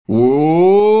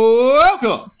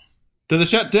to the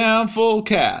Shutdown Full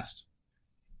Cast.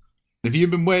 If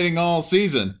you've been waiting all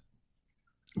season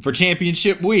for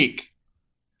championship week,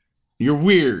 you're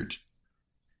weird.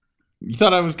 You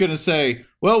thought I was going to say,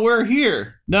 well, we're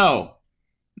here. No.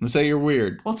 I'm going to say you're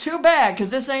weird. Well, too bad,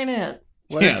 because this ain't it.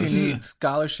 What if you need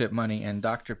scholarship money and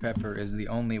Dr. Pepper is the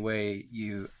only way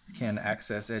you can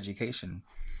access education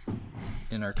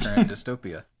in our current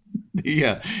dystopia?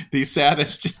 Yeah, the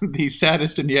saddest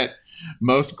and yet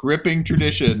most gripping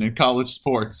tradition in college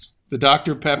sports, the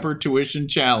Dr. Pepper Tuition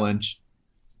Challenge.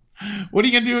 What are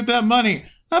you going to do with that money?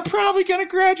 I'm probably going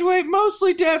to graduate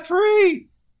mostly debt-free.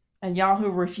 And y'all who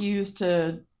refuse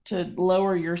to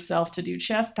lower yourself to do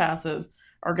chest passes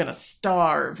are going to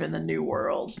starve in the new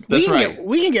world. That's right.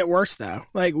 We can get worse, though.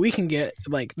 Like, we can get,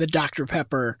 like, the Dr.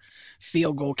 Pepper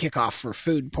field goal kickoff for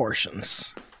food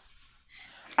portions.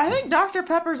 I think Dr.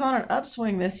 Pepper's on an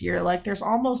upswing this year. Like, there's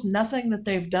almost nothing that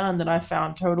they've done that I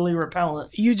found totally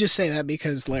repellent. You just say that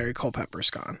because Larry Culpepper's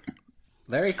gone.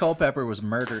 Larry Culpepper was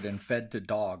murdered and fed to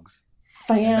dogs.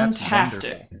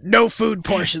 Fantastic. No food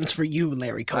portions for you,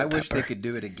 Larry Culpepper. I wish they could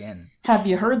do it again. Have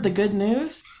you heard the good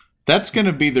news? That's going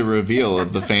to be the reveal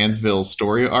of the Fansville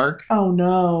story arc. Oh,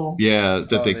 no. Yeah,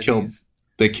 that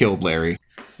they killed Larry.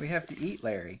 We have to eat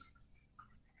Larry.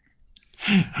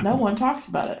 No one talks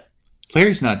about it.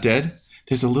 Larry's not dead.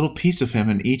 There's a little piece of him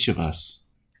in each of us.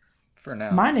 For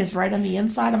now. Mine is right on the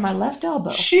inside of my left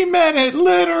elbow. She meant it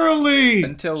literally.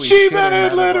 She meant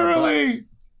it literally.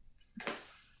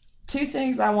 Two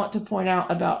things I want to point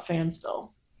out about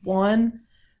Fansville. One,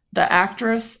 the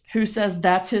actress who says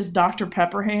that's his Dr.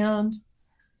 Pepper hand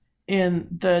in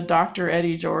the Dr.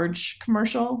 Eddie George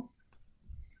commercial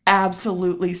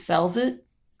absolutely sells it.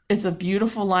 It's a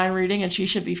beautiful line reading and she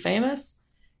should be famous.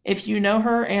 If you know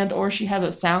her and or she has a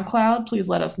SoundCloud, please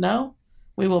let us know.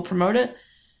 We will promote it.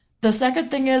 The second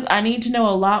thing is I need to know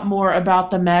a lot more about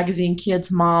the magazine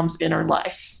Kids' mom's inner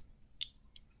life.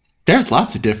 There's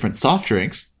lots of different soft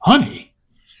drinks. Honey.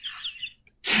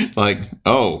 Like,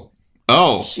 oh.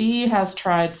 She has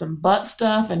tried some butt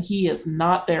stuff and he is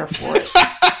not there for it.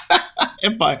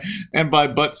 and by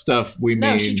butt stuff we mean.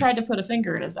 No, she tried to put a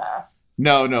finger in his ass.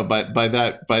 No, but by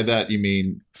that you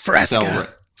mean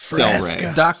Fresca.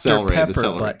 Dr. Pepper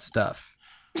butt stuff.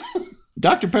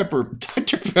 Dr. Pepper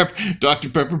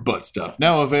butt stuff.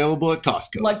 Now available at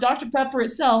Costco. Like Dr. Pepper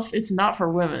itself, it's not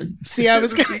for women. See, I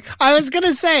was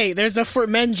gonna say there's a for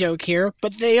men joke here,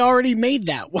 but they already made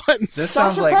that once. This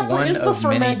sounds Dr. like Pepper one of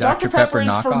many Dr. Pepper is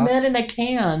knockoffs. for men in a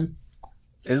can.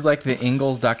 Is like the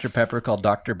Ingalls Dr. Pepper called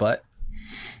Dr. Butt.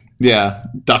 Yeah,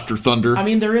 Dr. Thunder. I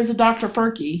mean, there is a Dr.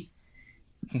 Perky.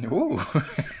 Ooh.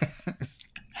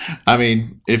 I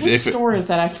mean, which store is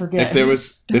that? I forget. If there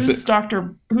was, whose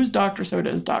Dr.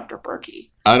 Soda is Dr.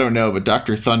 Perky? I don't know, but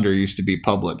Dr. Thunder used to be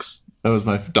Publix. That was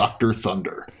my Dr.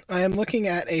 Thunder. I am looking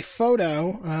at a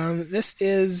photo. This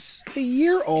is a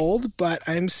year old, but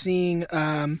I'm seeing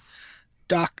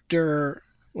Dr.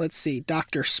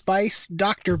 Spice,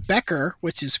 Dr. Becker,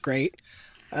 which is great.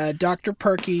 Dr.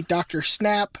 Perky, Dr.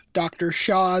 Snap, Dr.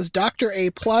 Shaw's, Dr. A+,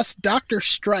 Dr.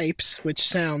 Stripes, which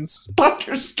sounds...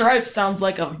 Dr. Stripes sounds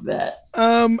like a vet.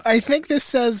 I think this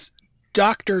says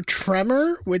Dr.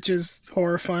 Tremor, which is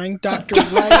horrifying. Dr.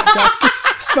 Right, Dr.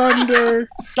 Thunder.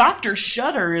 Dr.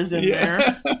 Shudder is in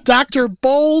there. Dr.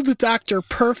 Bold, Dr.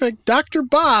 Perfect, Dr.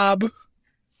 Bob.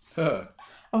 I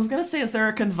was gonna say, is there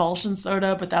a convulsion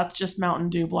soda? But that's just Mountain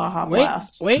Dew Blaha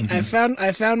Blast. Wait! Mm-hmm.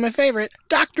 I found my favorite,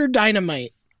 Dr.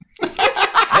 Dynamite.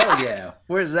 Hell yeah!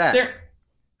 Where's that?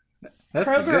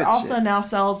 Kroger also now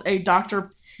sells a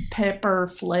Dr. Pepper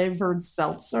flavored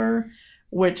seltzer,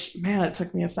 which, man, it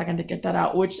took me a second to get that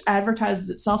out. Which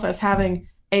advertises itself as having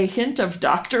a hint of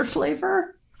doctor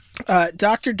flavor.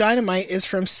 Dr. Dynamite is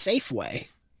from Safeway.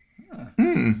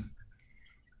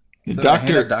 So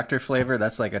doctor flavor,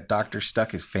 that's like a doctor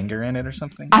stuck his finger in it or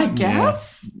something? I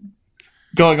guess. Yeah.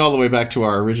 Going all the way back to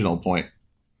our original point.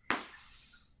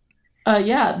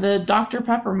 Yeah, the Dr.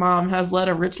 Pepper mom has led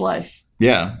a rich life.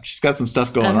 Yeah, she's got some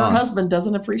stuff going on. And her husband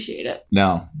doesn't appreciate it.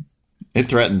 No, it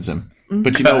threatens him. Mm-hmm.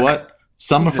 But you know what?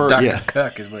 Some He's of her, Dr.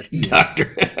 Cuck is what he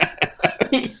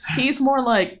is. He's more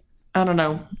like, I don't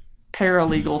know,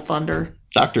 paralegal thunder.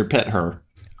 Dr. Pet Her.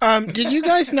 Did you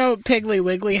guys know Piggly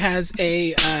Wiggly has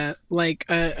a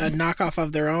knockoff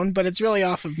of their own, but it's really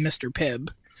off of Mr.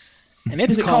 Pibb, and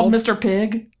it's called Mr.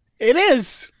 Pig? It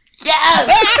is.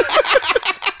 Yes.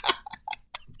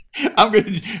 I'm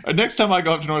gonna next time I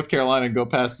go up to North Carolina and go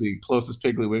past the closest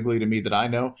Piggly Wiggly to me that I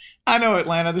know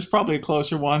Atlanta. There's probably a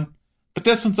closer one, but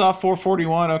this one's off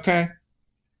 441. Okay,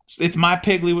 it's my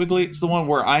Piggly Wiggly. It's the one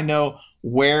where I know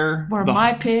where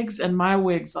my pigs and my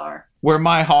wigs are. Where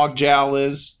my hog jowl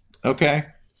is, okay?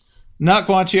 not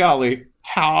guanciale,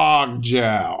 hog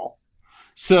jowl.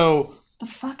 So the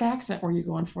fuck accent were you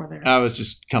going for there? I was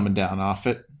just coming down off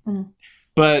it.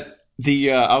 But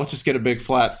I'll just get a big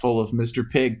flat full of Mr.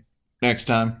 Pig next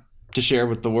time to share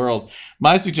with the world.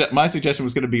 My suggestion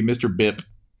was going to be Mr. Bip,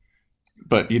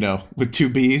 but with 2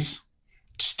 B's,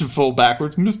 just to full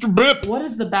backwards, Mr. Bip. What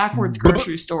is the backwards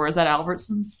grocery store? Is that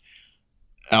Albertsons?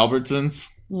 Albertsons.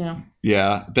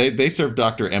 Yeah. They serve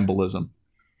Dr. Embolism.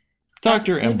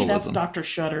 Dr. Embolism. Maybe that's Dr.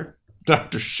 Shutter.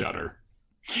 Dr. Shutter.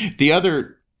 The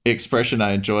other expression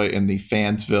I enjoy in the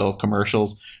Fansville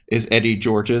commercials is Eddie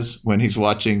George's when he's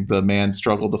watching the man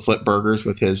struggle to flip burgers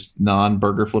with his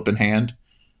non-burger flipping hand,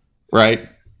 right?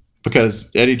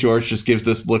 Because Eddie George just gives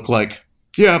this look like,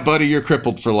 yeah, buddy, you're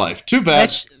crippled for life. Too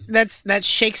bad. That's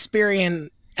Shakespearean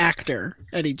actor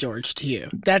Eddie George to you.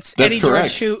 That's Eddie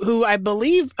correct. George, who I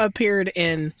believe appeared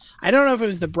in, I don't know if it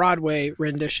was the Broadway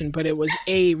rendition, but it was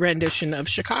a rendition of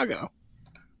Chicago.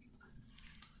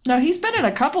 No, he's been in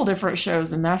a couple different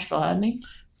shows in Nashville, hasn't he?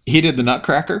 He did the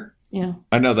Nutcracker? Yeah.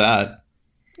 I know that.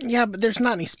 Yeah, but there's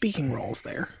not any speaking roles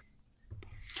there.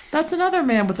 That's another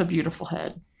man with a beautiful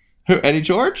head. Who, Eddie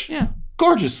George? Yeah.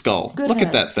 Gorgeous skull. Good Look head.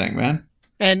 at that thing, man.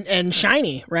 And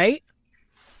shiny, right?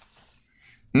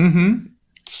 Mm-hmm.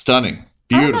 Stunning.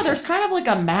 I Beautiful. don't know, there's kind of like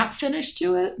a matte finish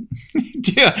to it.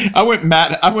 Yeah, I went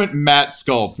matte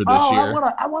skull for this year.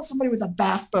 I want somebody with a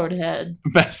bass boat head.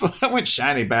 I went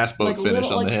shiny bass boat finish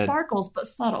on the head. Sparkles, but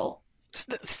subtle.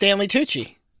 Stanley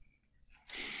Tucci.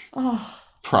 Oh,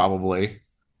 Probably.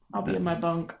 I'll be in my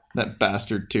bunk. That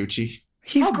bastard Tucci.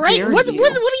 He's How great. dare What you. do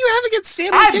you have against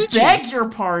Stanley I Tucci? beg your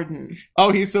pardon.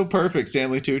 Oh, he's so perfect,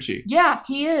 Stanley Tucci. Yeah,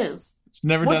 he is.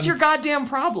 What's your goddamn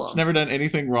problem? He's never done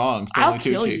anything wrong, Stanley I'll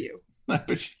kill Tucci. you.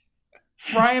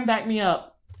 Brian, back me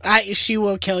up. She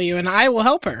will kill you, and I will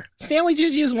help her. Stanley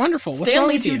Tucci is wonderful. What's wrong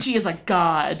Stanley with you? Tucci is a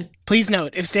god. Please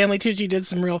note, if Stanley Tucci did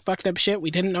some real fucked up shit, we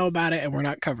didn't know about it, and we're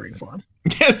not covering for him.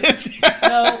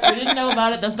 No, we didn't know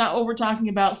about it. That's not what we're talking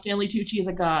about. Stanley Tucci is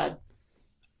a god.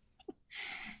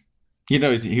 He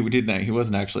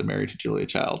wasn't actually married to Julia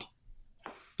Child.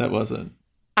 That wasn't.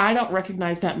 I don't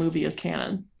recognize that movie as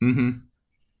canon. Mm-hmm.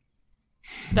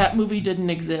 That movie didn't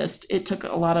exist. It took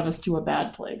a lot of us to a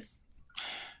bad place.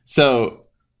 So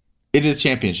it is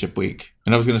championship week.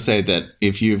 And I was going to say that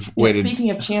if you've waited.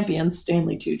 Speaking of champions,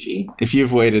 Stanley Tucci. If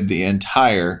you've waited the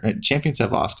entire. Champions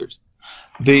have Oscars.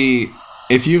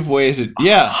 If you've waited.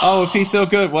 Yeah. Oh, if he's so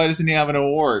good, why doesn't he have an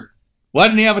award? Why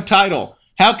didn't he have a title?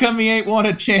 How come he ain't won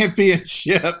a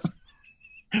championship?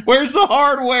 Where's the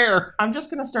hardware? I'm just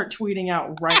going to start tweeting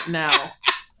out right now.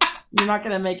 You're not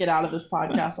going to make it out of this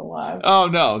podcast alive. Oh,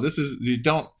 no.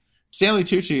 Stanley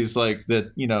Tucci is like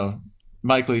the,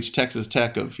 Mike Leach, Texas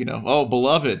Tech of,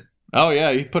 beloved. Oh,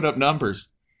 yeah, he put up numbers.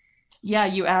 Yeah,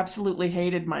 you absolutely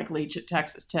hated Mike Leach at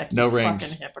Texas Tech. No you rings.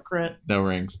 Fucking hypocrite. No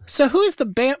rings. So who's the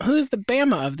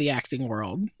Bama of the acting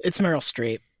world? It's Meryl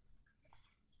Streep.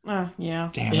 Yeah.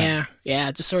 Damn it.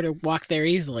 Yeah, just sort of walk there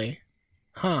easily.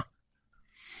 Huh.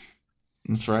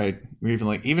 That's right. We're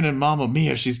even in Mamma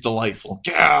Mia, she's delightful.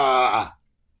 Yeah.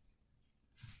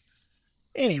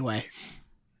 Anyway.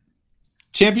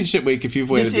 Championship week, if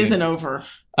you've waited. This isn't over.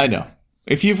 I know.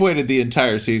 If you've waited the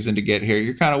entire season to get here,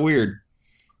 you're kind of weird.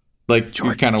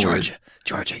 You're kind of weird.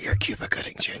 Georgia, you're Cuba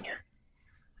Gooding Jr.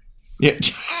 Yeah.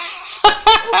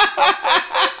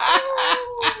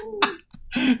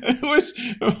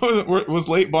 was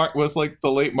late Mark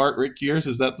the late Mark Rick years?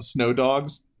 Is that the Snow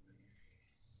Dogs?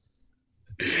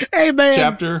 Hey man,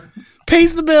 chapter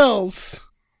pays the bills.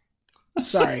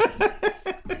 Sorry,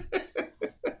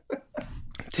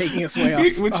 taking us way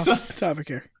off topic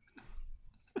here.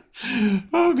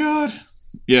 Oh god,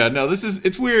 yeah. No,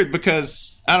 it's weird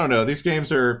because I don't know. These games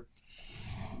they're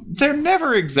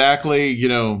never exactly.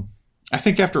 I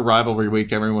think after rivalry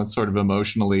week, everyone's sort of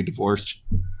emotionally divorced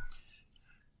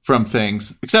from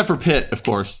things, except for Pitt, of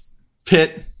course.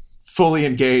 Pitt, fully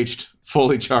engaged,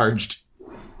 fully charged,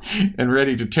 and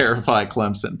ready to terrify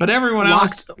Clemson. But everyone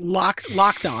else...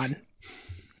 Locked on.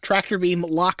 Tractor beam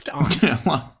locked on.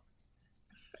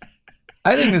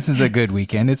 I think this is a good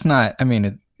weekend. It's not,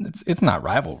 it's not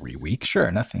rivalry week.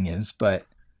 Sure, nothing is, but...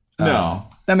 No.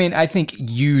 I think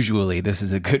usually this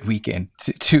is a good weekend,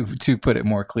 to put it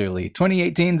more clearly.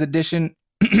 2018's edition,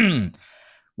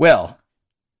 well...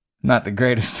 Not the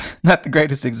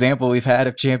greatest example we've had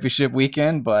of championship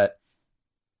weekend, but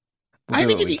I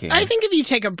think if you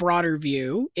take a broader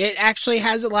view, it actually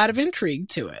has a lot of intrigue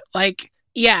to it.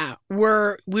 Yeah,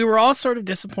 we were all sort of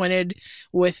disappointed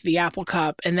with the Apple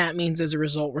Cup, and that means as a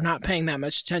result, we're not paying that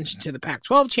much attention to the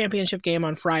Pac-12 championship game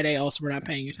on Friday. Also, we're not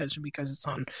paying attention because it's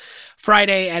on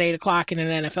Friday at 8 o'clock in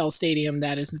an NFL stadium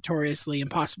that is notoriously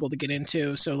impossible to get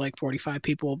into. So, like 45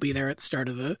 people will be there at the start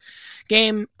of the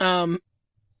game.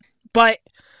 But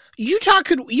Utah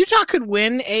could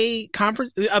win a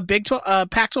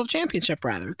Pac-12 championship.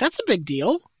 Rather, that's a big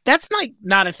deal. That's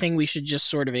not a thing we should just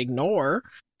sort of ignore.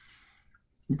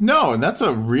 No, and that's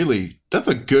a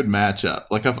good matchup.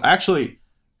 Like, it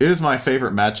is my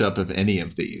favorite matchup of any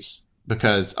of these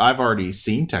because I've already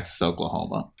seen Texas,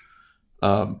 Oklahoma.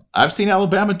 I've seen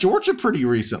Alabama, Georgia pretty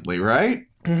recently, right?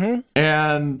 Mm-hmm.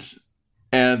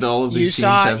 And all of these teams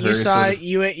have various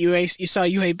you saw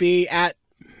UAB at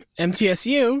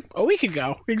MTSU a week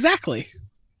ago. Exactly.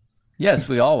 Yes,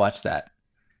 we all watched that.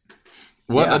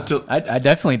 I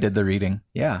definitely did the reading.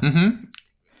 Yeah. Mm-hmm.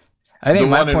 I think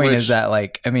my point is that,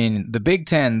 the Big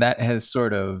Ten, that has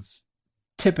sort of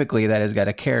typically that has got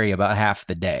to carry about half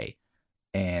the day,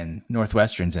 and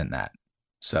Northwestern's in that.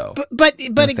 So, but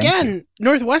again,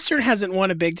 Northwestern hasn't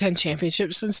won a Big Ten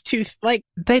championship since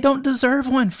they don't deserve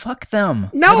one. Fuck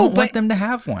them. No, I don't want them to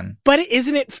have one. But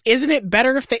isn't it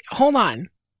better if they hold on?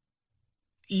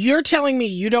 You're telling me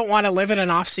you don't want to live in an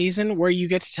off season where you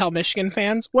get to tell Michigan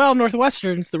fans, well,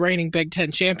 Northwestern's the reigning Big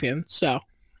Ten champion, so.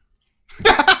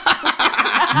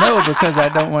 No, because I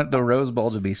don't want the Rose Bowl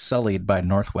to be sullied by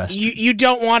Northwestern. You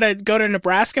don't want to go to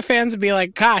Nebraska fans and be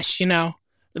like, gosh, a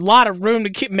lot of room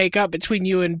to make up between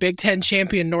you and Big Ten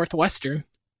champion Northwestern.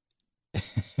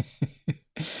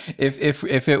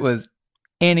 If it was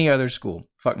any other school,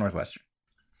 fuck Northwestern.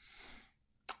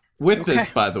 With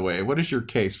this, by the way, what is your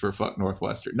case for fuck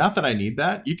Northwestern? Not that I need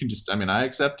that. You can just, I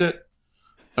accept it.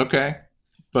 Okay.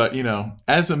 But,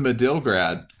 as a Medill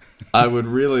grad, I would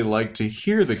really like to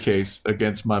hear the case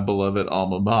against my beloved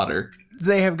alma mater.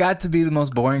 They have got to be the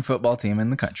most boring football team in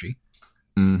the country.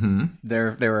 Mm-hmm.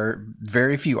 There are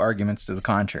very few arguments to the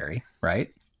contrary,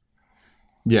 right?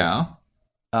 Yeah.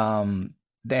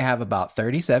 They have about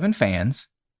 37 fans,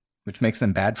 which makes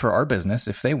them bad for our business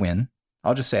if they win.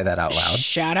 I'll just say that out loud.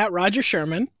 Shout out Roger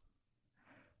Sherman.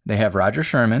 They have Roger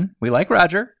Sherman. We like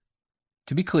Roger,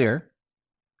 to be clear.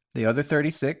 The other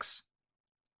 36.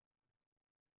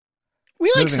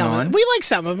 We like some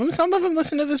of them. Some of them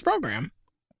listen to this program.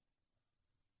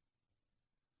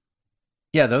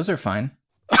 Yeah, those are fine.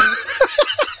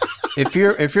 If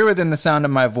you're within the sound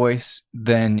of my voice,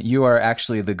 then you are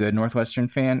actually the good Northwestern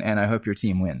fan, and I hope your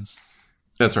team wins.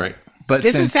 That's right. But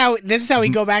this is how we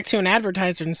go back to an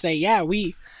advertiser and say, yeah,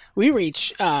 we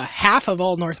reach half of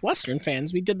all Northwestern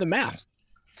fans. We did the math.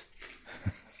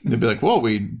 They'd be like, well,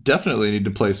 we definitely need to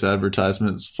place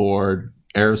advertisements for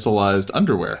aerosolized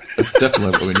underwear. That's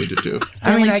definitely what we need to do.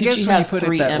 I guess when you put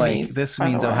it that this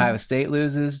means Ohio State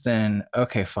loses, then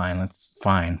okay, fine,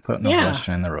 put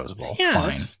Northwestern in the Rose Bowl. Yeah,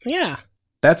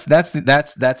 That's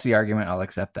the argument. I'll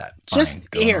accept that. Fine,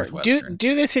 just here, do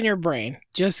this in your brain.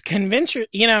 Just convince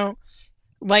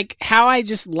like how I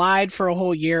just lied for a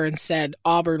whole year and said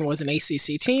Auburn was an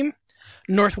ACC team.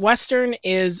 Northwestern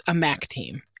is a MAC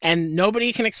team. And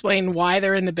nobody can explain why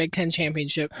they're in the Big Ten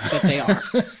championship, but they are.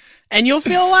 And you'll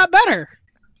feel a lot better.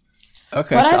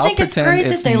 Okay, but so I think I'll it's great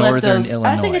that they let those. Illinois.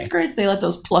 I think it's great that they let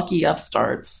those plucky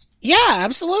upstarts. Yeah,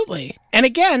 absolutely. And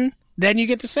again, then you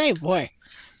get to say, boy,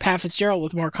 Pat Fitzgerald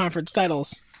with more conference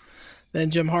titles than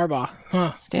Jim Harbaugh.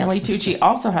 Huh. Stanley Tucci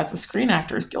also has the Screen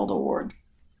Actors Guild Award.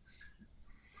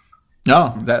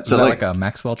 Oh, that's like a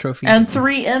Maxwell Trophy and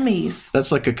 3 Emmys.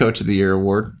 That's like a Coach of the Year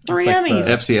award. 3 Emmys.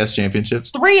 FCS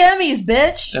championships. 3 Emmys,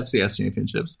 bitch. FCS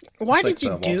championships. Why did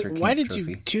you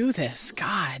do this?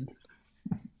 God.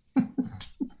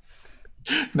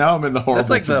 Now I'm in the horrible. That's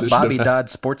like position the Bobby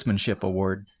Dodd Sportsmanship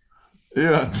Award.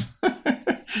 Yeah.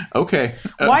 Okay.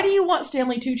 Why do you want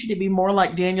Stanley Tucci to be more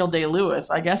like Daniel Day-Lewis?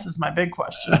 I guess is my big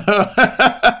question.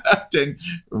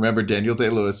 Remember, Daniel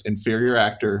Day-Lewis, inferior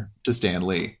actor to Stan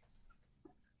Lee.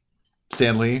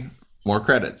 Stan Lee, more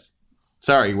credits.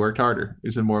 Sorry, he worked harder. He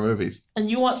was in more movies. And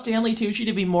you want Stanley Tucci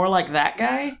to be more like that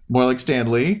guy? More like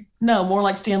Stan Lee? No, more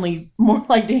like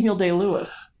Daniel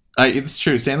Day-Lewis. It's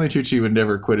true. Stanley Tucci would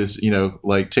never quit his,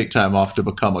 take time off to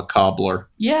become a cobbler.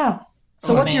 Yeah.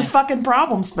 So what's your fucking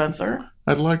problem, Spencer?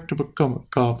 I'd like to become a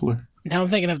cobbler. Now I'm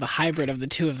thinking of the hybrid of the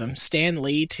two of them, Stan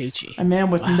Lee, Tucci. A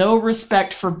man with no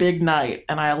respect for Big Night,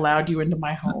 and I allowed you into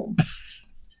my home.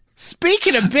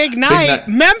 Speaking of Big Night,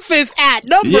 Memphis at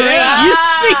number 8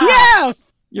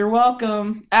 UCF. You're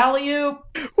welcome.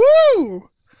 Alley-oop. Woo!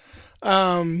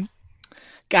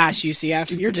 Gosh, UCF,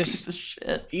 Stupid you're piece of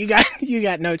shit. you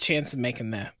got no chance of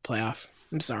making the playoff.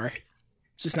 I'm sorry.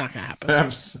 It's just not going to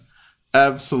happen.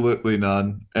 Absolutely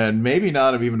none. And maybe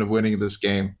not of even of winning this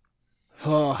game.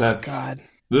 Oh, God.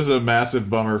 This is a massive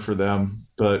bummer for them.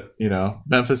 But,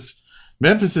 Memphis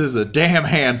is a damn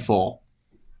handful.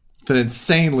 It's an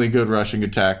insanely good rushing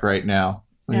attack right now.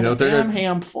 And a damn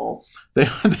handful.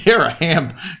 They're a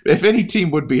ham. If any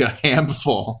team would be a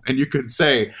handful, and you could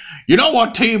say,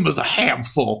 what team is a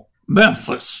handful?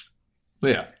 Memphis.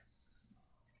 Yeah.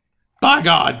 By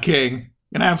God, King.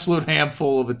 An absolute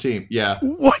handful of a team. Yeah.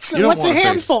 What's a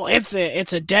handful? It's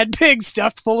a dead pig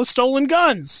stuffed full of stolen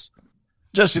guns.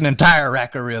 Just an entire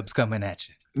rack of ribs coming at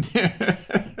you.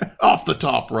 Off the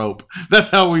top rope. That's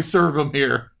how we serve them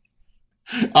here.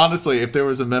 Honestly, if there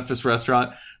was a Memphis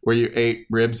restaurant where you ate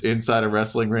ribs inside a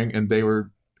wrestling ring and they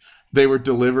were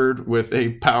delivered with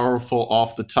a powerful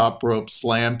off the top rope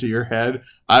slam to your head,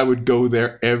 I would go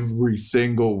there every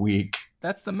single week.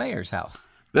 That's the mayor's house.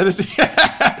 That is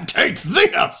take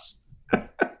this.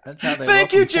 That's how they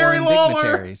Thank you, Jerry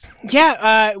Lawler.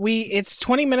 Yeah, it's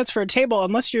 20 minutes for a table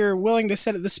unless you're willing to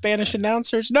sit at the Spanish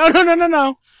announcers. No.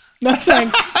 No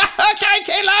thanks.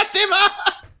 Okay, lástima.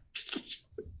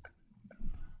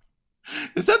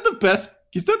 Is that the best?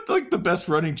 Is that like the best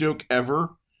running joke ever?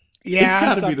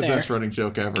 Yeah, it's got to be the best running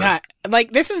joke ever. God,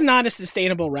 this is not a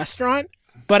sustainable restaurant,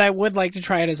 but I would like to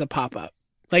try it as a pop-up,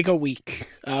 like a week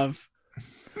of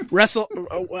wrestle.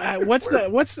 What's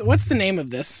the name of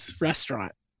this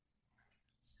restaurant?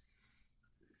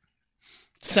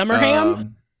 Summer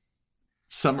Ham?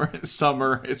 Summer.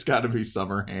 It's got to be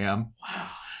Summer Ham. Wow.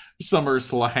 Summer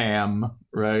Slam,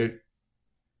 right?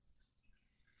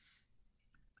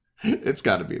 It's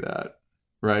got to be that,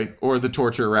 right? Or the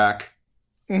torture rack.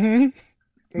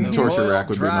 Mm-hmm. The torture rack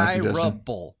would be my suggestion.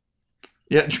 Rumble.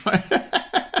 Yeah,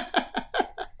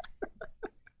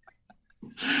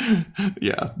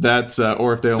 yeah, that's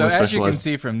or if they only specialize. As you can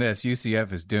see from this,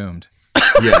 UCF is doomed.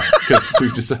 Yeah, because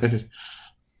we've decided.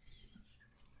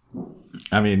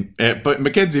 I mean, but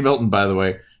Mackenzie Milton, by the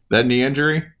way, that knee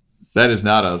injury, that is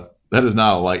not a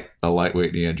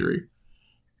lightweight knee injury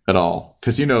at all.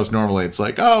 Because normally it's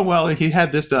like, oh well, he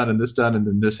had this done, and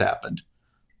then this happened.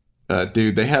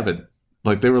 Dude, they haven't.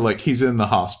 They were like, he's in the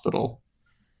hospital,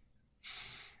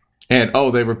 and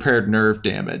they repaired nerve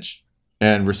damage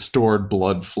and restored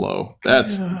blood flow.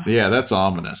 That's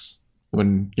ominous.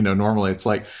 When normally it's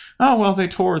like, oh well, they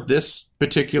tore this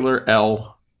particular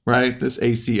L. Right, this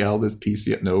ACL, this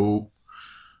PCL. No,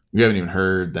 we haven't even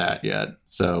heard that yet.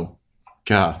 So,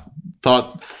 God,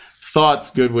 thoughts,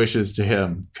 good wishes to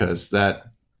him, because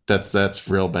that's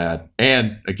real bad,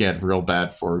 and again, real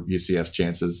bad for UCF's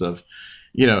chances of,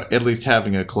 at least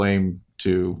having a claim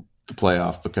to the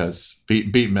playoff, because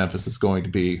beating Memphis is going to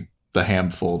be the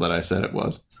handful that I said it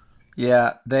was.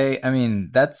 Yeah,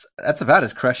 that's about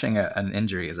as crushing an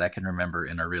injury as I can remember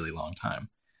in a really long time.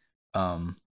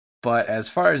 But as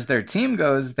far as their team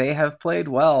goes, they have played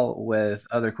well with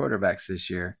other quarterbacks this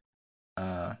year.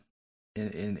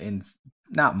 In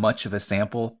not much of a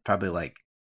sample, probably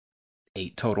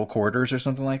 8 total quarters or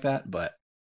something like that. But,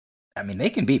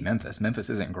 they can beat Memphis. Memphis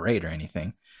isn't great or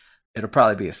anything. It'll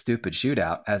probably be a stupid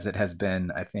shootout, as it has been,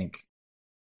 I think,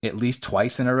 at least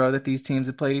twice in a row that these teams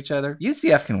have played each other.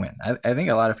 UCF can win. I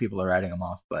think a lot of people are writing them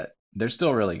off, but they're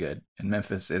still really good. And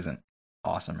Memphis isn't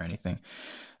awesome or anything.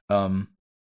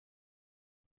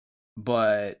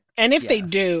 But if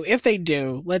they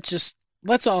do,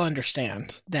 let's all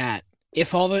understand that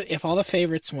if all the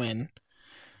favorites win,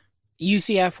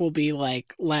 UCF will be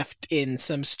left in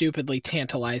some stupidly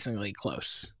tantalizingly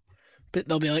close. But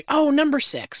they'll be like, "Oh, number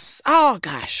 6. Oh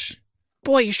gosh.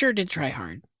 Boy, you sure did try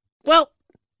hard." Well,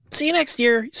 see you next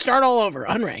year. Start all over,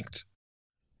 unranked.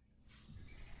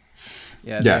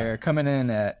 Yeah, they're coming in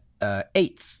at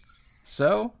 8th.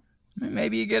 So,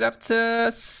 maybe you get up to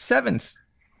 7th.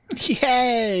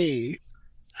 Yay!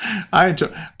 I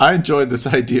enjoyed this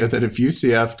idea that if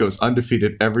UCF goes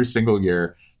undefeated every single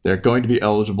year, they're going to be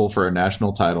eligible for a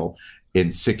national title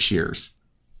in 6 years.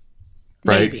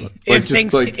 Right? Maybe.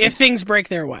 If things break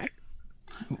their way.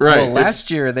 Right. Well,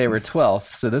 last year they were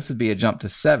 12th, so this would be a jump to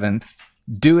 7th.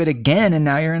 Do it again, and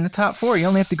now you're in the top 4. You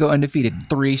only have to go undefeated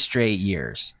 3 straight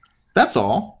years. That's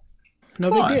all.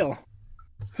 No big deal.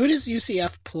 Who does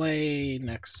UCF play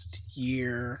next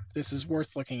year? This is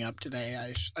worth looking up today,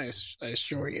 I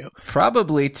assure you.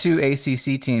 Probably 2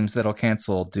 ACC teams that'll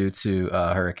cancel due to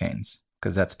hurricanes,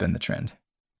 because that's been the trend.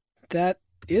 That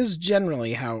is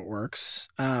generally how it works.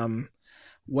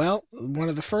 Well, one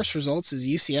of the first results is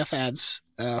UCF adds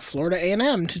Florida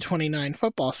A&M to 29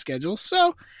 football schedule,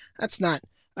 so that's not...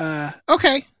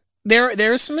 okay,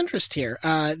 there is some interest here.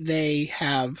 They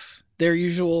have their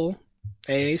usual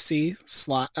AAC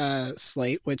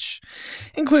slate, which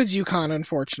includes UConn,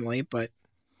 unfortunately, but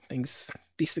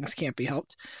these things can't be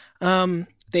helped.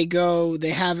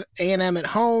 They have A&M at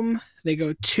home. They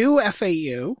go to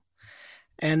FAU,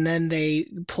 and then they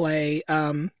play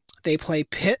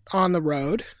Pitt on the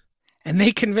road, and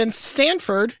they convince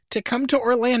Stanford to come to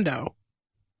Orlando.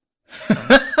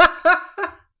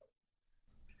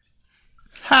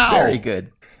 How? Very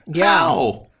good. Yeah.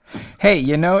 How? Hey,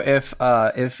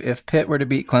 if Pitt were to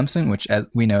beat Clemson, which as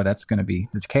we know that's going to be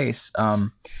the case,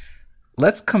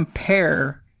 let's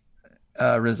compare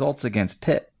results against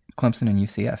Pitt, Clemson, and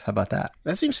UCF. How about that?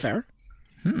 That seems fair.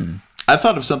 I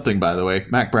thought of something, by the way.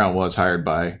 Mack Brown was hired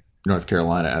by North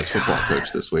Carolina as football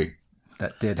coach this week.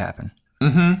 That did happen.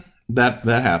 Mm-hmm. That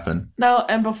happened. No,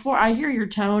 and before I hear your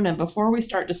tone and before we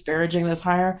start disparaging this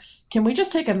hire, can we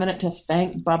just take a minute to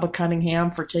thank Bubba Cunningham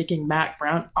for taking Mack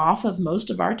Brown off of most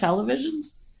of our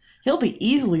televisions? He'll be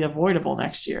easily avoidable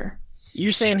next year.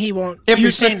 You're saying he won't?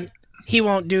 He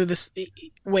won't do this?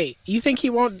 Wait, you think he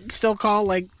won't still call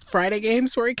like Friday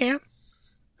games where he can?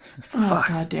 Oh,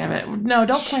 God damn it. No,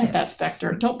 don't plant that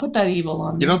specter. Don't put that evil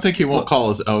on me. You don't think he won't call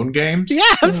his own games?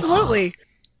 Yeah, absolutely.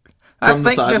 I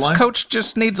think this coach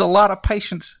just needs a lot of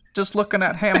patience. Just looking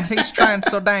at him, he's trying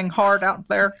so dang hard out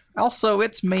there. Also,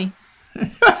 it's me.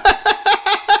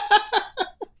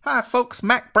 Hi, folks.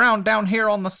 Mack Brown down here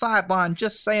on the sideline,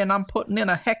 just saying I'm putting in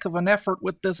a heck of an effort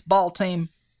with this ball team.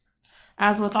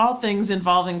 As with all things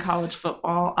involving college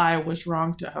football, I was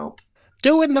wrong to hope.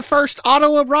 Doing the first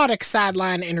autoerotic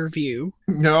sideline interview.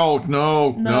 No.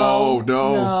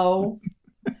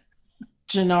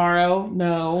 Gennaro,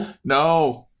 no.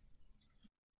 No.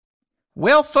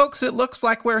 Well, folks, it looks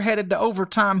like we're headed to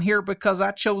overtime here because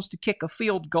I chose to kick a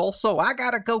field goal, so I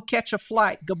gotta go catch a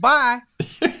flight. Goodbye.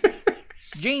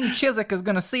 Gene Chiswick is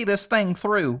gonna see this thing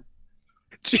through.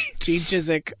 Gene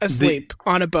Chiswick asleep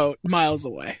on a boat miles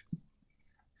away.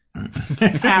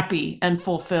 Happy and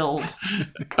fulfilled.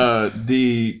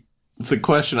 The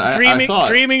question I thought,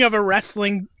 dreaming of a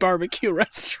wrestling barbecue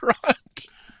restaurant.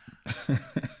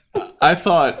 I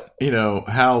thought,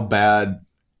 how bad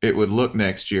it would look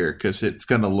next year, because it's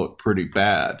going to look pretty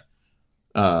bad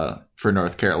for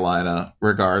North Carolina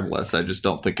regardless. I just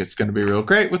don't think it's going to be real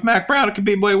great. With Mack Brown, it could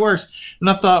be way worse. And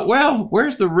I thought, well,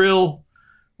 where's the real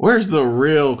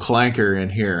clanker in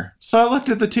here? So I looked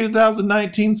at the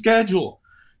 2019 schedule.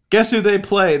 Guess who they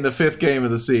play in the 5th game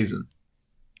of the season?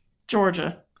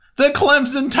 Georgia. The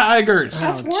Clemson Tigers.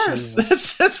 That's worse.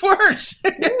 That's worse.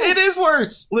 It is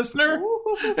worse, listener.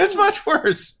 It's much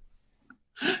worse.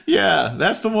 Yeah,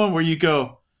 that's the one where you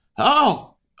go,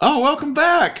 oh, welcome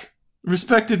back,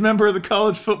 respected member of the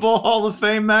College Football Hall of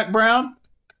Fame, Mack Brown.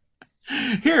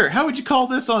 Here, how would you call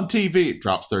this on TV?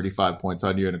 Drops 35 points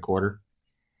on you in a quarter.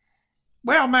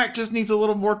 Well, Mack just needs a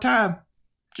little more time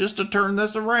just to turn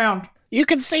this around. You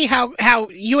can see how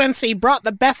UNC brought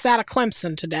the best out of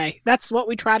Clemson today. That's what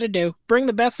we try to do. Bring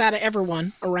the best out of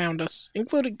everyone around us,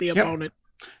 including the opponent.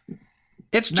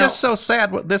 It's just so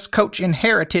sad what this coach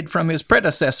inherited from his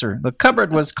predecessor. The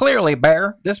cupboard was clearly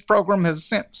bare. This program has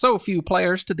sent so few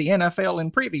players to the NFL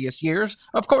in previous years.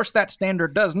 Of course, that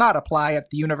standard does not apply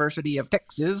at the University of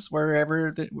Texas,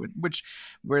 where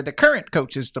the current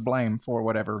coach is to blame for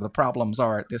whatever the problems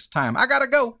are at this time. I gotta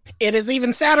go. It is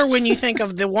even sadder when you think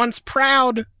of the once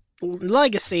proud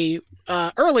legacy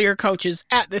earlier coaches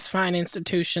at this fine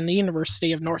institution, the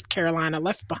University of North Carolina,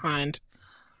 left behind,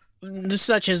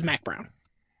 such as Mack Brown.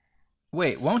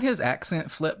 Wait, won't his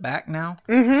accent flip back now?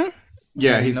 Mm-hmm.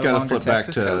 Yeah, he's got to flip back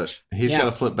coach. Got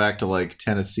to flip back to like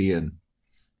Tennessean,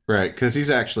 right? Because he's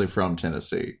actually from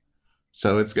Tennessee,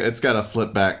 so it's got to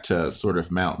flip back to sort of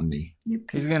mountainy.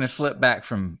 He's going to flip back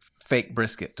from fake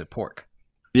brisket to pork.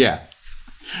 Yeah.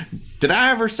 Did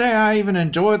I ever say I even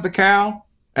enjoyed the cow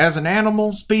as an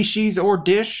animal, species, or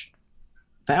dish?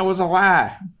 That was a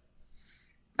lie.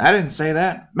 I didn't say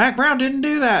that. Mack Brown didn't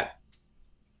do that.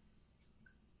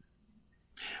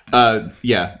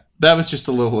 Yeah, that was just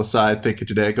a little aside thinking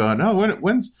today, going, oh,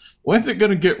 when's it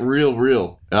going to get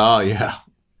real? Oh, yeah.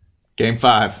 Game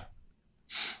 5.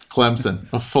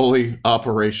 Clemson, a fully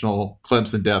operational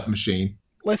Clemson death machine.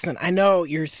 Listen, I know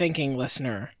you're thinking,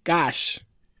 listener, gosh,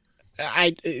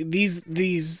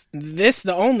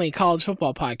 the only college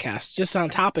football podcast just on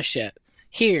top of shit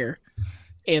here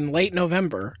in late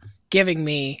November, giving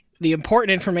me the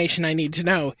important information I need to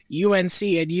know, UNC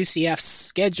and UCF's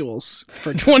schedules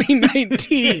for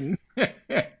 2019.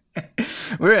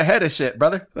 We're ahead of shit,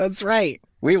 brother. That's right.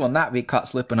 We will not be caught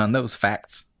slipping on those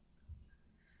facts.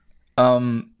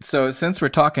 So since we're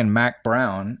talking Mack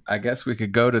Brown, I guess we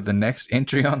could go to the next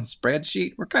entry on the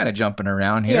spreadsheet. We're kind of jumping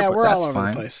around here. Yeah, but we're that's all over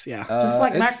fine. the place. Yeah. Just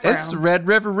like Mack Brown. It's Red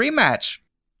River rematch.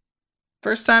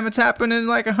 First time it's happened in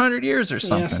like 100 years or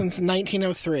something. Yeah, since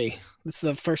 1903. It's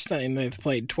the first time they've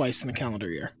played twice in a calendar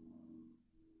year.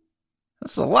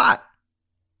 That's a lot.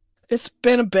 It's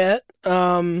been a bit.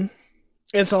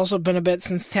 It's also been a bit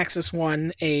since Texas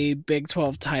won a Big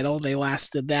 12 title. They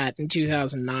last did that in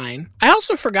 2009. I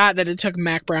also forgot that it took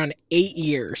Mack Brown 8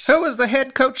 years. Who was the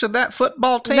head coach of that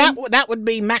football team? That would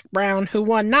be Mack Brown, who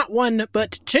won not one,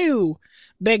 but 2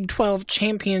 Big 12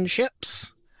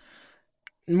 championships.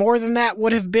 More than that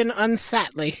would have been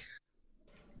unsightly.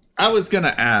 I was going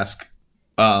to ask,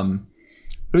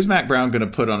 who's Mack Brown going to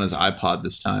put on his iPod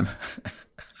this time?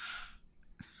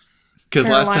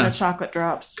 Carolina chocolate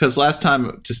drops. Because last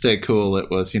time, to stay cool, it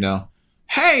was,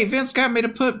 hey, Vince got me to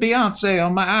put Beyonce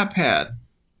on my iPad.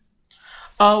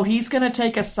 Oh, he's going to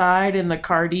take a side in the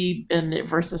Cardi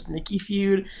versus Nicki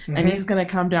feud, and he's going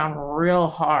to come down real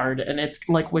hard, and it's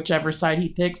like whichever side he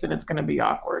picks, and it's going to be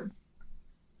awkward.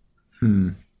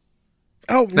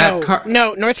 Oh,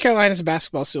 no, North Carolina's a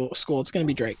basketball school. It's going to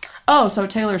be Drake. Oh, so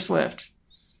Taylor Swift.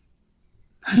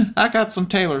 I got some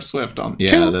Taylor Swift on.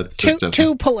 Yeah, that's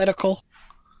too political.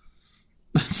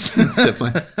 That's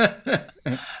definitely.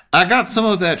 I got some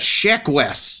of that Sheck.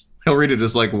 He'll read it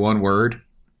as like one word.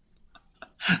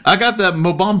 I got that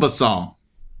Mobamba song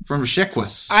from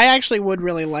Sheck. I actually would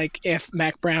really like if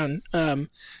Mack Brown,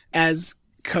 as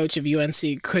coach of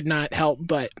UNC, could not help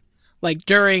but, like,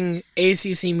 during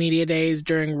ACC media days,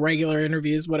 during regular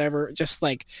interviews, whatever, just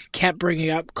like kept bringing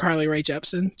up Carly Rae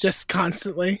Jepsen just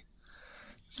constantly.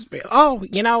 Oh,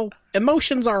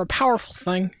 emotions are a powerful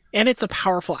thing, and it's a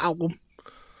powerful album.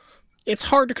 It's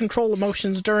hard to control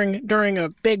emotions during a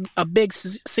big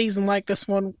season like this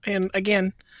one. And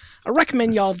again, I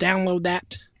recommend y'all download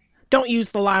that. Don't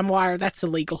use the LimeWire; that's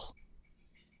illegal.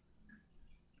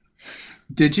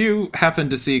 Did you happen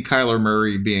to see Kyler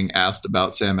Murray being asked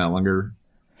about Sam Ehlinger?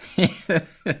 Yes.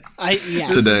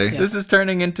 Today. Yes. This is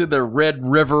turning into the Red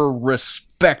River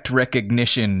respect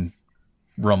recognition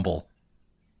rumble.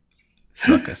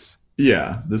 Ruckus.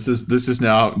 Yeah, this is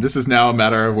now a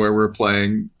matter of where we're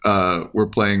playing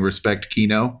respect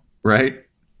Keno, right?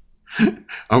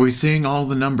 Are we seeing all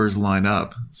the numbers line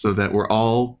up so that we're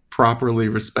all properly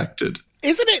respected?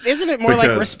 Isn't it more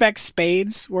like respect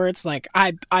spades, where it's like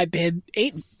I bid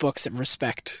 8 books of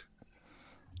respect.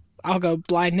 I'll go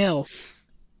blind nil.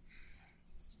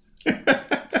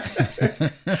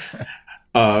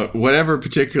 Whatever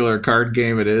particular card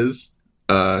game it is,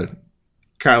 Kyler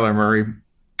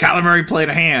Murray played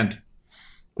a hand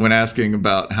when asking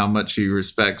about how much he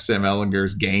respects Sam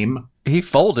Ehlinger's game. He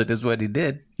folded, is what he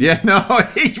did. Yeah, no,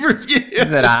 he refused. He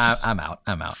said, "I'm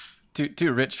out.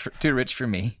 Too rich for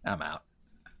me. I'm out."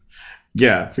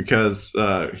 Yeah, because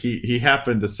he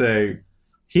happened to say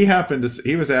he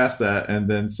was asked that and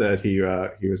then said he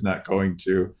was not going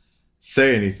to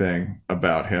say anything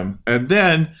about him. And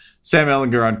then Sam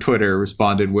Ehlinger on Twitter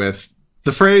responded with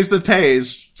the phrase that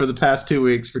pays for the past 2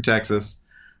 weeks for Texas,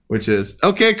 which is,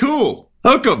 okay, cool,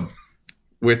 hook 'em,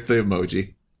 with the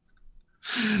emoji.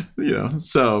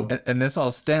 So. And this all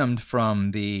stemmed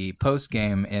from the post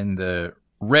game in the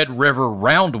Red River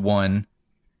round 1,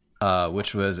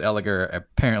 which was Ehlinger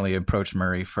apparently approached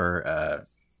Murray for a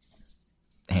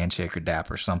handshake or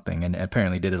dap or something, and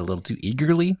apparently did it a little too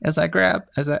eagerly, as I gather.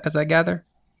 A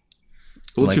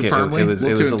little too firmly? It was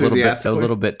a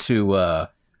little bit too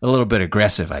a little bit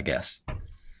aggressive, I guess.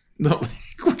 No,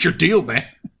 what's your deal, man?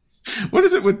 What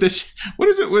is it with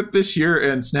this year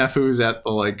and snafus at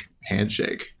the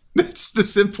handshake? That's the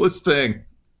simplest thing.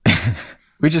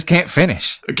 We just can't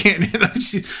finish.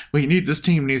 This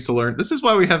team needs to learn. This is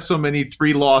why we have so many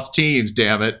 3-loss teams,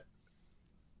 damn it.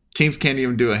 Teams can't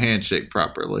even do a handshake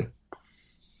properly.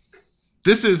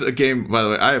 This is a game, by the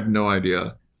way, I have no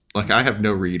idea. I have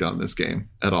no read on this game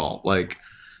at all.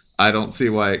 I don't see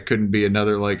why it couldn't be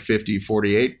another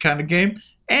 50-48 kind of game.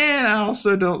 And I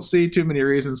also don't see too many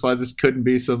reasons why this couldn't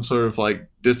be some sort of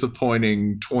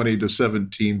disappointing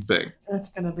 20-17 thing.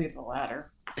 It's going to be the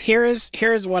latter. Here's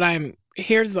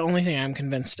the only thing I'm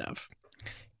convinced of.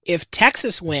 If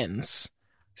Texas wins,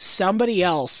 somebody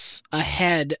else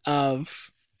ahead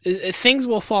of things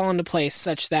will fall into place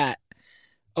such that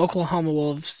Oklahoma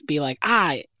will be like,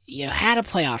 you had a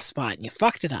playoff spot and you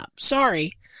fucked it up.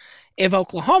 Sorry. If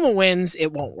Oklahoma wins,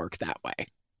 it won't work that way.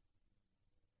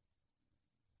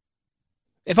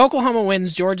 If Oklahoma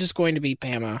wins, Georgia's going to beat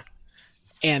Bama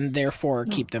and therefore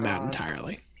keep them out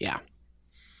entirely. Yeah.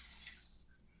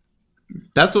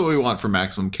 That's what we want for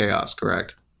maximum chaos,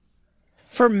 correct?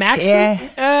 For maximum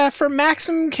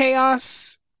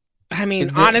chaos, I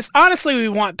mean, honestly, we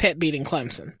want Pitt beating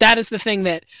Clemson. That is the thing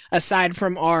that, aside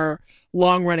from our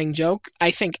long-running joke,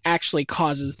 I think actually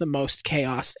causes the most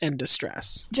chaos and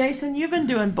distress. Jason, you've been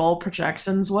doing bowl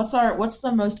projections. What's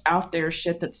the most out there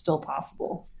shit that's still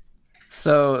possible?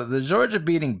 So the Georgia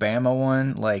beating Bama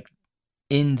one, like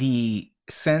in the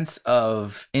sense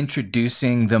of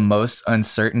introducing the most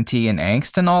uncertainty and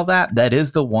angst and all that, that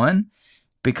is the one.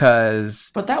 But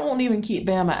that won't even keep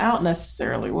Bama out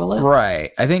necessarily, will it?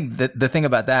 Right. I think the thing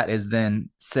about that is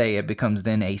then say it becomes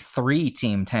then a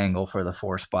 3-team tangle for the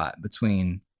 4 spot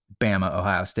between Bama,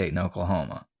 Ohio State, and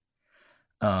Oklahoma.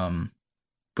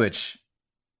 Which,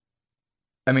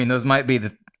 I mean, those might be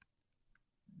the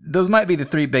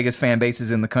 3 biggest fan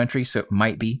bases in the country. So it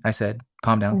might be. I said,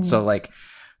 calm down. So like,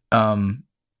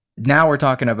 now we're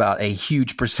talking about a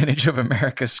huge percentage of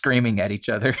America screaming at each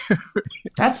other.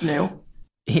 That's new.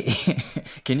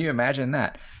 Can you imagine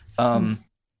that? But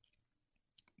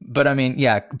I mean,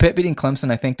 yeah, Pitt beating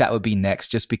Clemson, I think that would be next,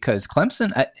 just because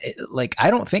Clemson, I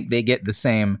don't think they get the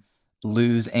same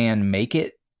lose and make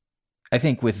it. I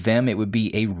think with them, it would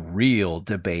be a real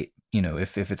debate. You know,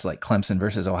 if it's like Clemson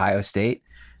versus Ohio State,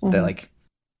 they're like,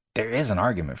 there is an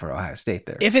argument for Ohio State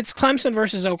there. If it's Clemson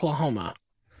versus Oklahoma,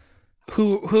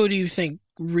 who do you think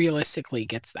realistically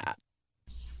gets that?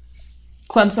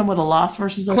 Clemson with a loss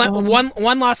versus Oklahoma?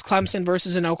 One loss Clemson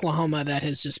versus an Oklahoma that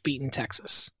has just beaten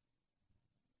Texas.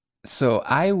 So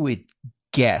I would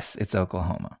guess it's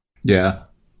Oklahoma. Yeah.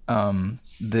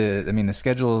 The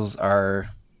schedules are,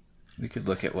 we could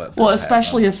look at what. Well,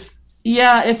 especially if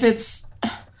it's,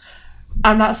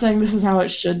 I'm not saying this is how it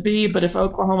should be, but if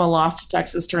Oklahoma lost to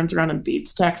Texas, turns around and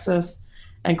beats Texas,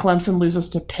 and Clemson loses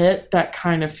to Pitt, that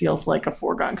kind of feels like a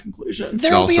foregone conclusion.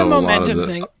 There'll be a momentum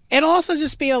thing. It'll also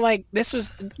just be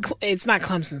it's not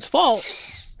Clemson's fault.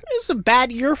 This is a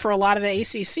bad year for a lot of the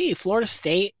ACC. Florida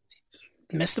State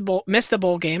missed a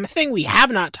bowl game, a thing we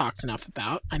have not talked enough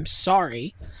about. I'm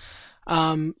sorry.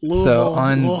 Louisville, so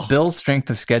on Bill's strength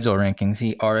of schedule rankings,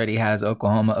 he already has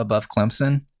Oklahoma above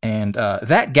Clemson, and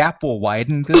that gap will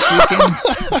widen this weekend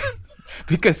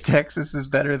because Texas is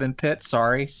better than Pitt.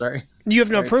 Sorry. You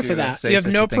have no proof of that. You have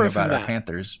no proof of that. Our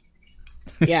Panthers.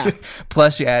 Yeah.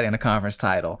 Plus, you add in a conference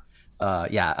title.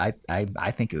 I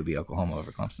think it would be Oklahoma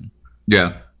over Clemson.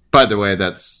 Yeah. By the way,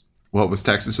 what was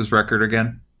Texas's record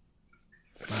again?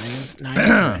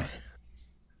 9-3.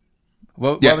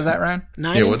 What was that, Ryan?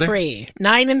 9-3.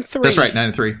 9-3. That's right,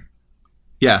 9-3.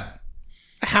 Yeah.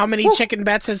 How many chicken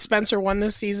bets has Spencer won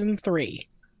this season? 3.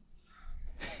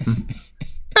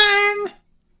 Bang!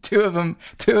 Two of them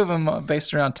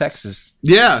based around Texas.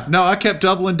 Yeah. No, I kept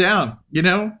doubling down.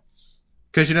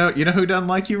 Because you know who doesn't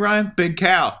like you, Ryan? Big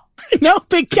Cow. No,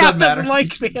 Big Cow doesn't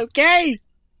like me. Okay.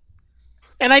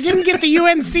 And I didn't get the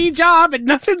UNC job, and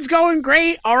nothing's going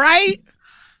great. All right.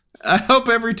 I hope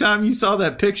every time you saw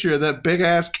that picture of that big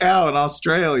ass cow in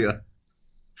Australia,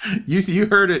 you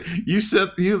heard it. You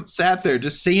sat there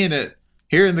just seeing it,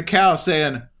 hearing the cow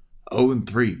saying,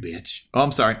 0-3, bitch. Oh,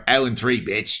 I'm sorry, 0-3,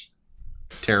 bitch.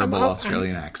 Terrible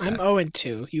Australian accent. I'm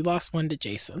 0-2. You lost 1 to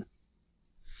Jason.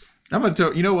 I'm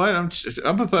gonna. You know what? I'm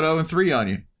gonna put 0-3 on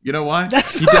you. You know why?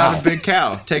 That's you doubted Big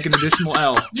Cow. Take an additional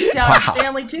L. You doubted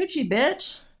Stanley Tucci,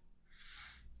 bitch.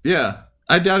 Yeah,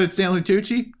 I doubted Stanley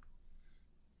Tucci.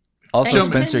 Also,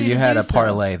 Spencer, you had a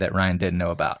parlay that Ryan didn't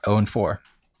know about. 0-4.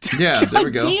 Yeah, there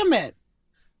we go. Damn it.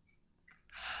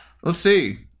 Let's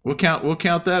see. We'll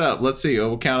count that up. Let's see.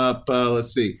 We'll count up.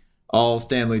 Let's see. All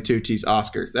Stanley Tucci's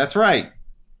Oscars. That's right.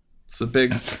 It's a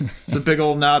big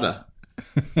old nada.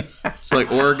 It's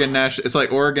like Oregon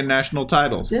national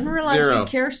titles. Didn't realize 0. you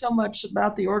care so much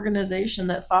about the organization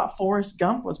that thought Forrest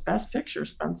Gump was Best Picture,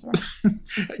 Spencer.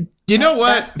 You know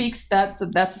what?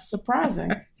 That's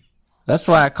surprising. That's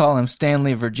why I call him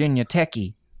Stanley Virginia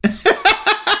Techie. That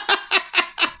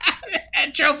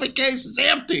trophy case is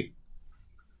empty.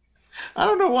 I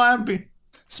don't know why I'm being.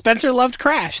 Spencer loved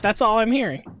Crash. That's all I'm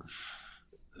hearing.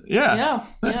 Yeah.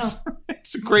 It's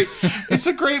a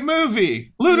great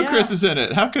movie. Ludacris is in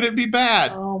it. How could it be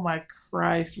bad? Oh my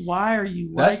Christ! Why are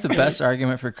you? That's the best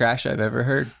argument for Crash I've ever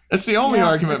heard. That's the only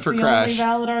argument for Crash. Only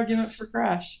valid argument for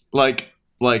Crash. Like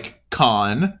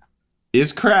con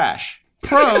is Crash.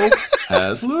 Pro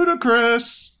has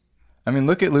Ludacris. I mean,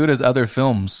 look at Luda's other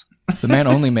films. The man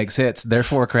only makes hits,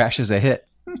 therefore Crash is a hit.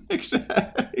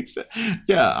 Exactly.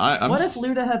 Yeah. What if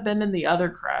Luda had been in the other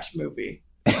Crash movie?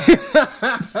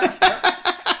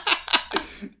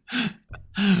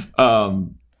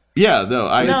 Yeah, though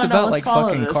it's about like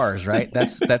fucking cars, right?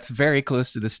 That's very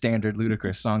close to the standard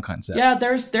Ludacris song concept. Yeah,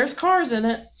 there's cars in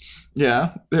it.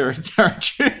 Yeah, there.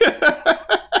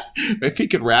 if he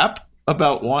could rap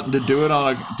about wanting to do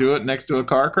it next to a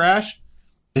car crash,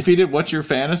 if he did What's Your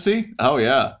Fantasy? Oh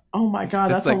yeah. Oh my God,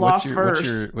 that's like, a lost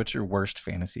verse. What's your worst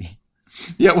fantasy?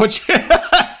 Yeah,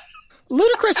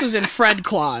 Ludacris was in Fred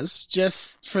Claus,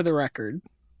 just for the record.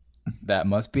 That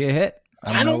must be a hit.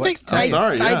 I don't think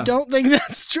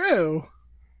that's true.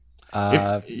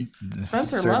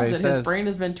 Spencer loves it. His brain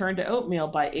has been turned to oatmeal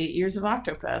by 8 years of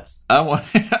Octopets.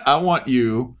 I want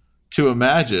you to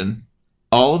imagine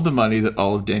all of the money that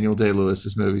all of Daniel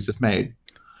Day-Lewis's movies have made.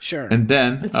 Sure. And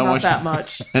then it's not that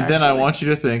much. And then I want you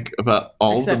to think about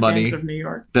all Except the money Gangs of New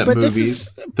York. that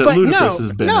Ludacris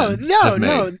has been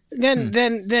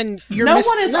Then you're no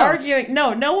one is arguing.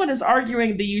 No one is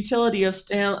arguing the utility of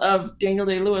Daniel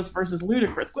Day-Lewis versus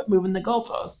Ludacris. Quit moving the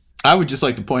goalposts. I would just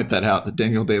like to point that out, that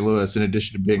Daniel Day-Lewis, in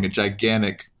addition to being a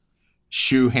gigantic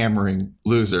shoe hammering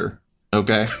loser,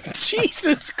 okay?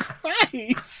 Jesus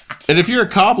Christ. And if you're a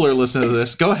cobbler listening to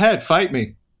this, go ahead, fight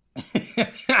me.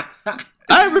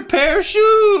 I repair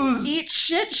shoes. Eat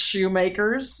shit,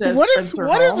 shoemakers. Says what is Spencer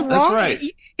what Hall. is wrong? That's right.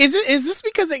 Is this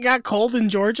because it got cold in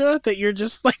Georgia that you're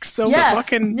just like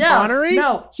fucking honoring?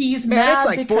 No, he's mad. It's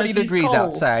like 40 because degrees cold.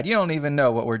 outside. You don't even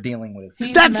know what we're dealing with.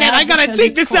 That's it. I gotta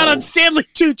take this out on Stanley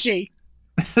Tucci.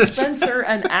 Spencer,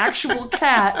 an actual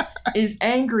cat, is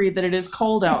angry that it is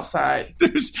cold outside.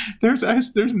 There's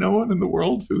no one in the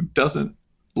world who doesn't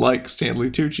like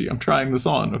Stanley Tucci. I'm trying this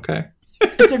on, okay?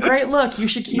 It's a great look. You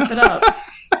should keep it up.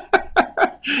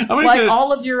 Like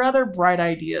all of your other bright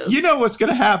ideas. You know what's going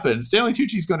to happen? Stanley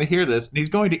Tucci's going to hear this, and he's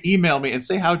going to email me and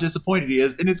say how disappointed he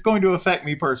is, and it's going to affect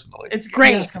me personally. It's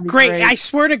great. Yeah, it's gonna be great. I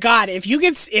swear to God, if you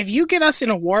get us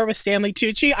in a war with Stanley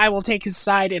Tucci, I will take his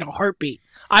side in a heartbeat.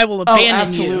 I will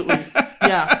abandon you.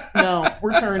 Yeah. No,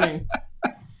 we're turning.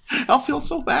 I'll feel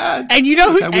so bad. And you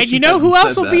know who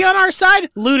else will be on our side?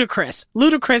 Ludacris.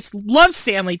 Ludacris loves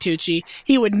Stanley Tucci.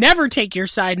 He would never take your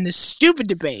side in this stupid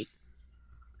debate.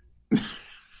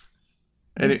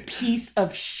 Piece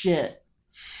of shit.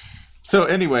 So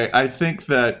anyway, I think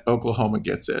that Oklahoma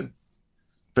gets in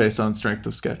based on strength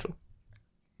of schedule.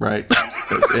 Right?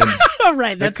 All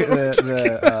right, that's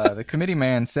the committee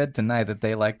man said tonight that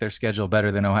they like their schedule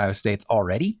better than Ohio State's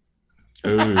already.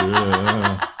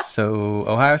 So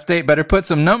Ohio State better put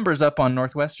some numbers up on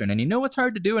Northwestern. And you know what's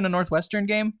hard to do in a Northwestern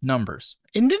game? Numbers.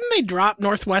 And didn't they drop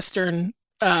Northwestern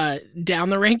down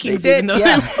the rankings? They did, even though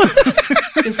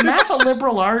Is math a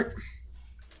liberal art?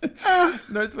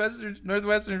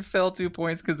 Northwestern fell 2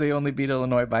 points because they only beat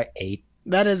Illinois by 8.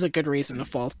 That is a good reason to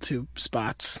fall 2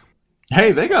 spots.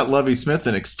 Hey, they got Lovie Smith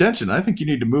in extension. I think you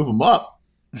need to move them up.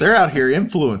 They're out here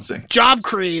influencing. Job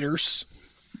creators.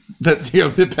 That's,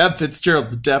 Pat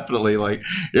Fitzgerald's definitely like,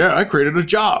 yeah, I created a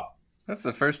job. That's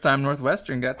the first time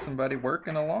Northwestern got somebody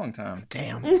working a long time.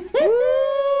 Damn.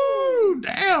 Ooh,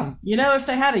 damn. If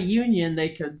they had a union, they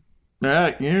could.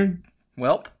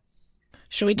 Welp.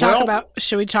 Should we talk about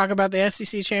the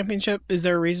SEC championship? Is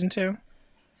there a reason to?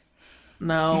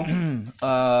 No.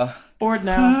 Bored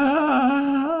now.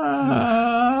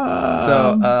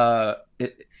 So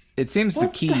it seems the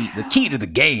key to the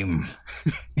game.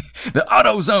 The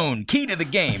AutoZone key to the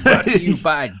game, brought to you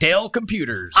by Dell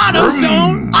Computers.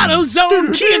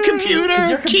 AutoZone, Kia Computer. Is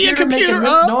your computer making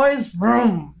this noise?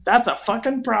 Vroom. That's a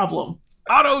fucking problem.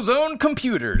 AutoZone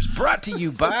Computers, brought to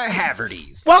you by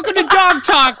Haverty's. Welcome to Dog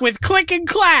Talk with Click and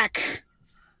Clack.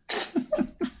 The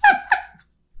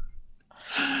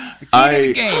key to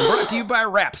the game, brought to you by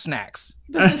Rap Snacks.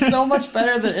 This is so much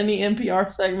better than any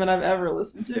NPR segment I've ever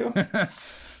listened to.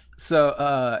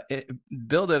 So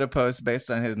Bill did a post based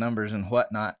on his numbers and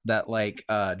whatnot that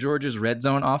Georgia's red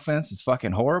zone offense is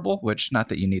fucking horrible, which not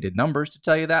that you needed numbers to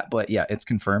tell you that, but yeah, it's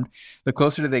confirmed. The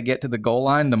closer they get to the goal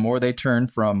line, the more they turn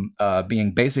from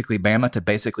being basically Bama to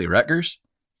basically Rutgers.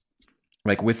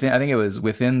 I think it was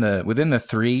within the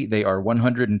 3, they are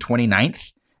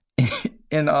 129th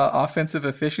in offensive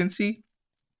efficiency.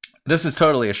 This is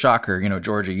totally a shocker.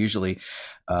 Georgia usually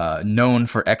known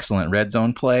for excellent red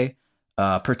zone play.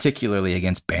 Particularly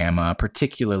against Bama,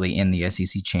 particularly in the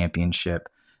SEC championship,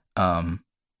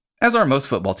 as are most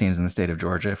football teams in the state of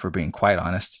Georgia, if we're being quite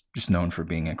honest, just known for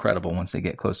being incredible once they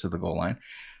get close to the goal line.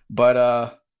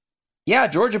 But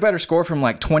Georgia better score from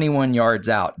 21 yards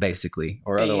out, basically,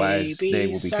 or otherwise they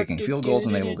will be kicking field goals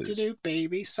and they will lose.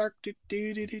 Baby Sark,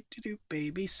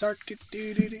 baby Sark,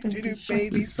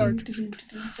 baby Sark.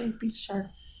 Baby Shark.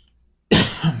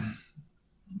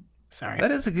 Sorry.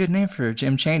 That is a good name for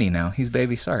Jim Chaney now. He's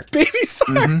Baby Sark. Baby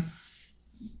Sark.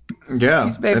 Mm-hmm. Yeah.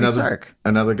 He's Baby Sark.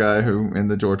 Another guy who in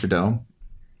the Georgia Dome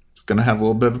is going to have a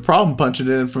little bit of a problem punching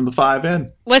it in from the 5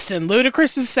 in. Listen,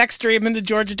 Ludacris's sex dream in the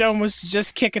Georgia Dome was to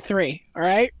just kick a 3, all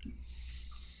right?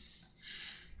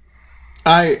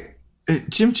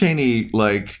 Jim Chaney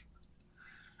like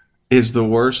is the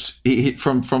worst. He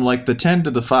from like the 10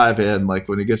 to the 5 end, like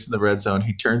when he gets in the red zone,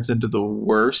 he turns into the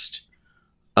worst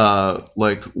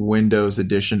like Windows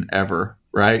edition ever,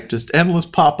 right? Just endless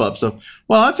pop-ups of,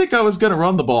 well, I think I was going to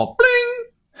run the ball.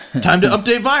 Bling! Time to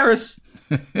update virus.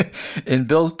 In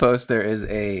Bill's post, there is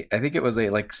I think it was a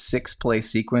like 6-play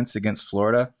sequence against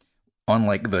Florida on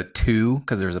like the 2,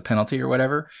 because there was a penalty or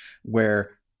whatever,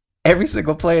 where every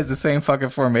single play is the same fucking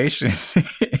formation.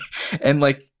 And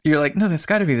like, you're like, no, that's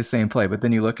got to be the same play. But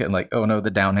then you look at like, oh no,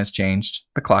 the down has changed.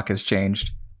 The clock has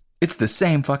changed. It's the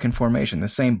same fucking formation, the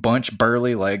same bunch,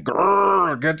 burly, like,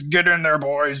 get in there,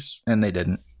 boys. And they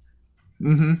didn't.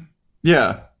 Mm-hmm.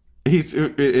 Yeah.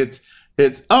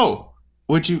 It's oh,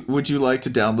 would you like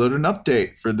to download an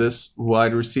update for this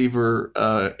wide receiver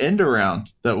end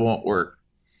around that won't work?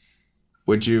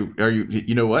 You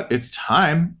know what? It's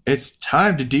time to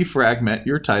defragment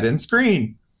your tight end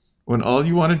screen when all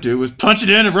you want to do is punch it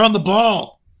in and run the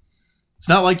ball. It's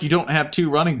not like you don't have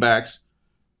 2 running backs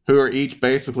who are each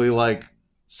basically like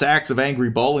sacks of angry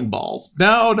bowling balls.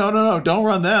 No. Don't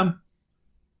run them.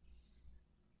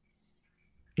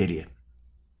 Idiot.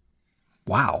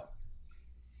 Wow.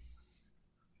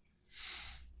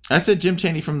 I said Jim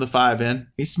Chaney from the 5 end.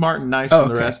 He's smart and nice from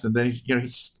the rest, and then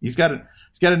he's got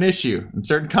an issue in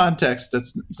certain contexts.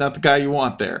 He's not the guy you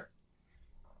want there.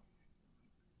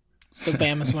 So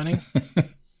Bama's winning.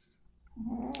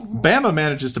 Bama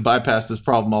manages to bypass this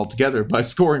problem altogether by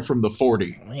scoring from the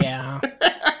 40. Yeah.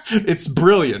 It's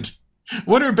brilliant.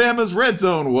 What are Bama's red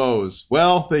zone woes?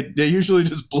 Well, they usually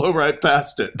just blow right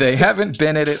past it. They haven't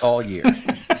been at it all year.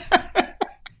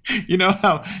 You know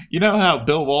how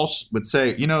Bill Walsh would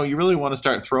say, you really want to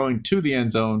start throwing to the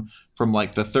end zone from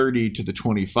like the 30 to the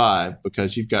 25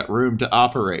 because you've got room to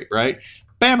operate, right?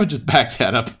 Bama just backed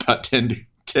that up about 10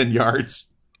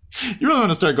 yards. You really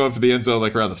want to start going for the end zone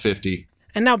like around the 50.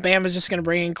 And now Bama's just going to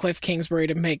bring in Kliff Kingsbury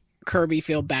to make Kirby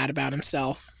feel bad about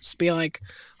himself. Just be like,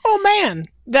 oh man,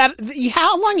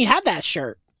 how long you had that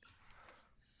shirt?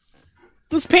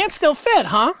 Those pants still fit,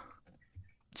 huh?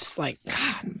 It's like,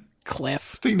 God,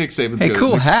 Kliff. I think Nick Saban's hey,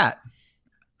 cool hat.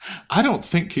 I don't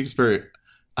think Kingsbury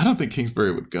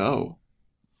would go.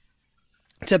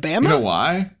 To Bama? You know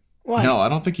why? Why? No, I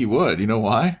don't think he would. You know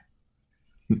why?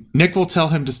 Nick will tell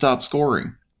him to stop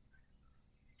scoring.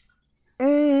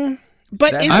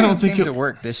 But that doesn't seem to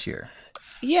work this year.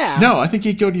 Yeah. No, I think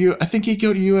he'd go to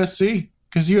USC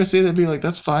because USC they'd be like,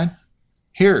 that's fine.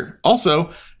 Here.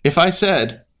 Also, if I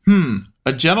said,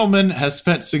 a gentleman has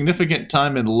spent significant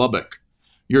time in Lubbock,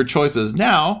 your choices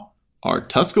now are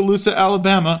Tuscaloosa,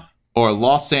 Alabama, or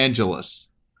Los Angeles.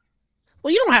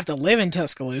 Well, you don't have to live in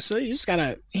Tuscaloosa. You just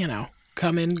gotta,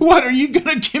 come in. What are you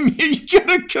gonna commute? You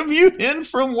gonna commute in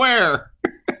from where?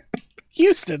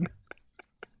 Houston.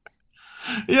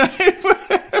 Yeah,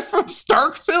 from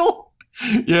Starkville.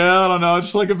 Yeah, I don't know. I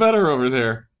just like it better over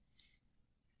there.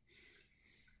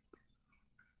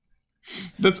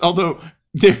 Although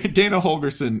Dana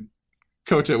Holgorsen,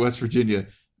 coach at West Virginia,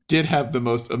 did have the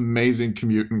most amazing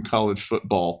commute in college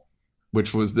football,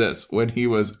 which was this: when he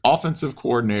was offensive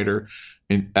coordinator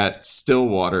at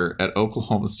Stillwater at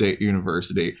Oklahoma State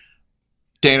University,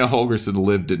 Dana Holgorsen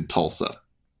lived in Tulsa.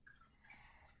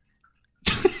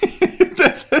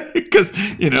 That's because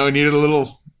he needed a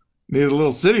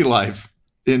little city life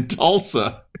in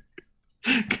Tulsa.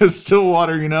 Because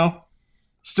Stillwater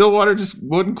just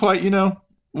wasn't quite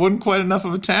enough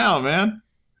of a town, man.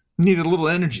 Needed a little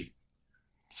energy.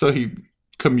 So he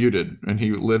commuted and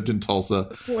he lived in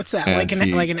Tulsa. What's that? Like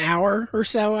an hour or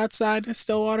so outside of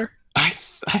Stillwater? I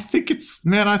think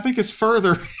it's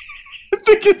further.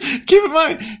 Keep in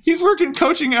mind, he's working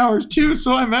coaching hours too,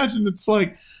 so I imagine it's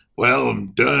like, well,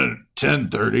 I'm done at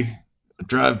 10:30. I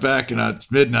drive back and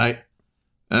it's midnight.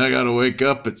 And I gotta wake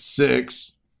up at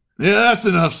 6. Yeah, that's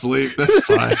enough sleep. That's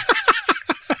fine.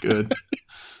 That's good.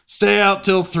 Stay out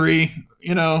till 3,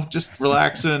 just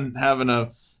relaxing, having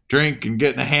a drink and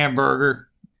getting a hamburger.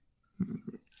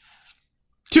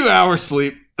 2 hours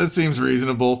sleep. That seems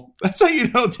reasonable. That's how you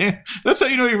know, Dan. That's how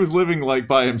you know he was living like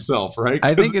by himself, right?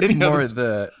 I think it's more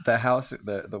the house,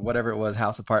 the whatever it was,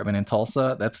 house apartment in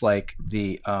Tulsa. That's like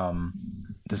the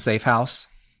safe house.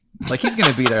 Like he's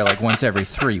gonna be there like once every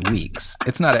 3 weeks.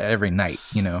 It's not every night,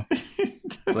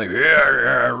 It's like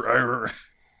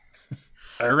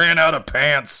I ran out of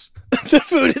pants. The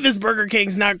food at this Burger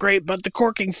King's not great, but the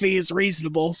corking fee is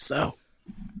reasonable. So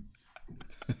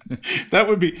that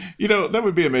would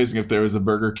be amazing if there was a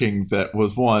Burger King that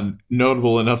was, 1,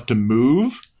 notable enough to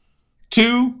move,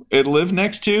 2, it lived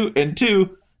next to, and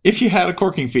 2, if you had a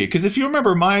corking fee. Because if you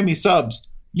remember Miami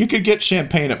Subs, you could get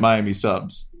champagne at Miami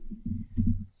Subs.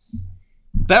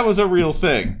 That was a real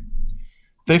thing.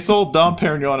 They sold Dom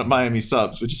Perignon at Miami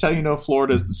Subs, which is how you know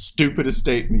Florida is the stupidest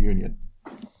state in the union.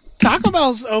 Taco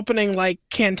Bell's opening like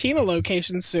cantina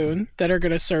locations soon that are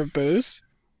going to serve booze.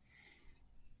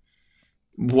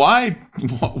 Why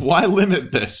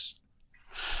limit this?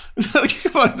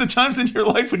 Come on, the times in your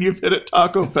life when you've hit at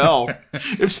Taco Bell,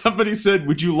 if somebody said,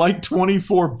 "Would you like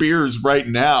 24 beers right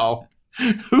now?"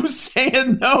 Who's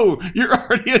saying no? You're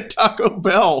already at Taco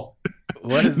Bell.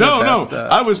 What is no, the best,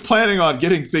 I was planning on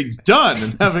getting things done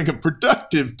and having a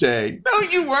productive day. No,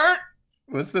 you weren't.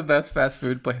 What's the best fast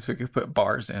food place we could put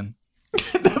bars in?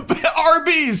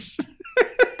 Arby's.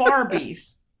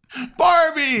 Barbies.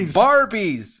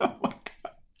 Barbies. Oh my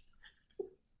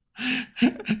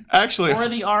God. Actually, Or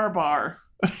the R bar.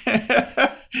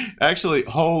 actually,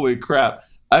 holy crap!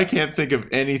 I can't think of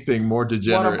anything more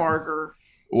degenerate. Whataburger.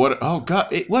 What? Oh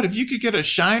God! What if you could get a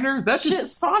Shiner? That's Shit,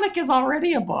 just Sonic is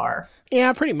already a bar.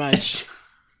 Yeah, pretty much.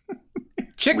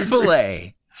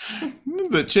 Chick-fil-A.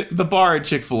 the bar at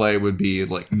Chick-fil-A would be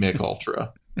like Mick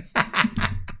Ultra,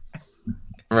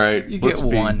 right? You get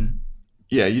one.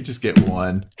 Yeah, you just get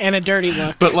one. And a dirty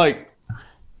look. But like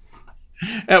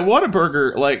at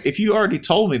Whataburger, like if you already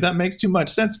told me, that makes too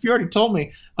much sense. If you already told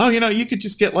me, oh, you could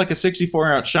just get like a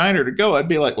 64-ounce Shiner to go, I'd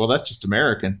be like, well, that's just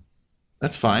American.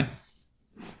 That's fine.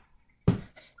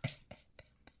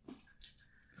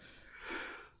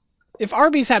 If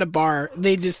Arby's had a bar,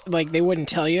 they just like they wouldn't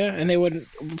tell you and they wouldn't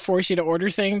force you to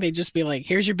order thing. They'd just be like,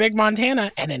 "Here's your big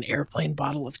Montana and an airplane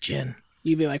bottle of gin."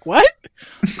 You'd be like, "What?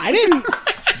 I didn't."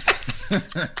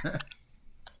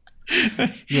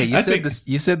 Yeah,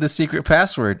 you said the secret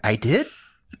password. I did?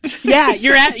 Yeah,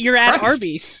 you're at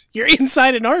Arby's. You're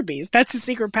inside an Arby's. That's the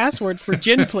secret password for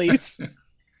gin, please.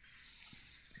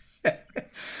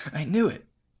 I knew it.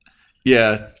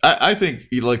 Yeah, I think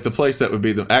like the place that would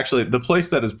be the place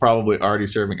that is probably already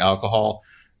serving alcohol,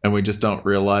 and we just don't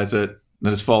realize it. That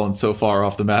has fallen so far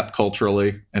off the map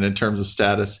culturally and in terms of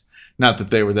status. Not that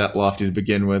they were that lofty to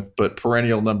begin with, but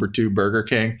perennial number 2, Burger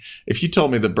King. If you told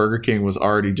me that Burger King was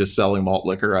already just selling malt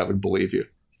liquor, I would believe you.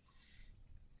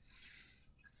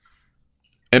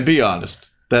 And be honest,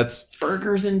 that's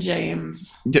Burgers and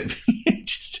James.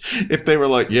 just if they were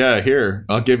like, yeah, here,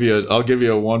 I'll give you a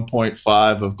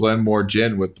 1.5 of Glenmore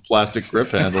gin with the plastic grip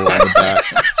handle on the back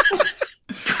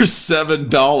for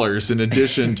 $7 in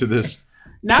addition to this.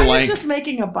 Now blank. you're just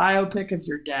making a biopic of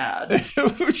your dad.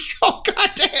 Oh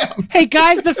goddamn! Hey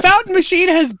guys, the fountain machine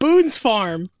has Boone's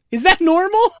Farm. Is that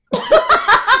normal?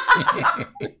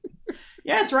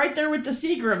 Yeah, it's right there with the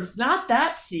Seagrams. Not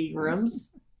that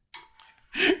Seagrams.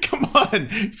 Come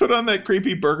on, put on that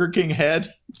creepy Burger King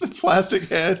head, the plastic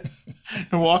head,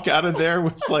 and walk out of there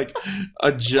with like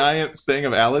a giant thing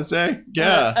of Alizé.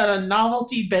 Yeah, And a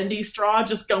novelty bendy straw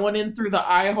just going in through the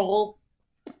eye hole.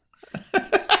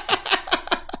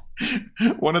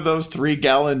 One of those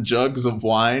 3-gallon jugs of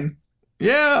wine.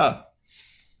 Yeah,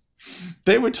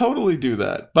 they would totally do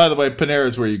that. By the way, Panera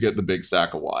is where you get the big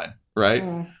sack of wine,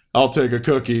 right? I'll take a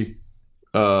cookie,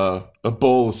 a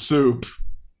bowl of soup.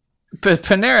 But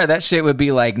Panera, that shit would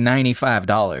be like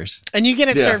 $95. And you get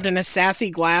it served in a sassy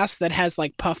glass that has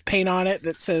like puff paint on it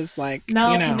that says like,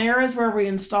 No, Panera's where we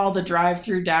install the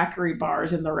drive-through daiquiri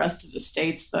bars in the rest of the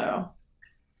states, though.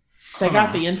 They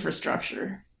got the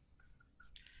infrastructure.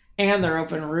 And they're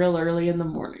open real early in the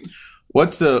morning.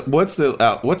 What's the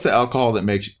alcohol that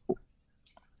makes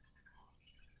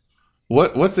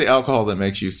what's the alcohol that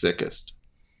makes you sickest?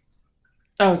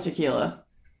 Oh, tequila.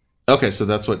 Okay, so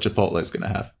that's what Chipotle is going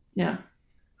to have. Yeah.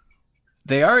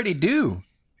 They already do.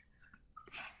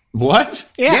 What?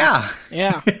 Yeah.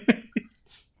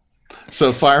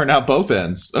 So firing out both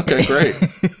ends. Okay, great.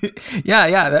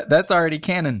 Yeah, that's already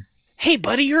canon. Hey,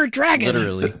 buddy, you're a dragon.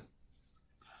 Literally.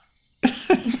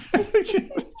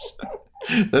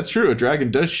 That's true. A dragon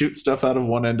does shoot stuff out of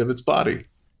one end of its body.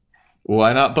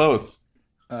 Why not both?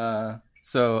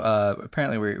 So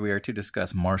apparently we are to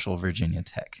discuss Marshall, Virginia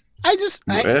Tech.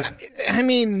 I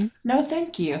mean, No,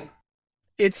 thank you.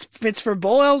 it's for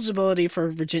bowl eligibility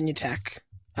for Virginia Tech.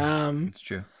 It's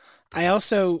true. I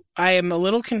am a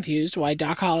little confused why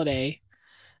Doc Holliday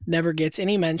never gets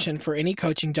any mention for any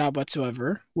coaching job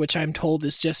whatsoever, which I'm told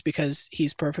is just because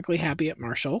he's perfectly happy at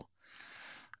Marshall.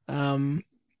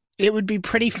 It would be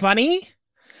pretty funny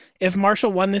if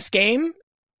Marshall won this game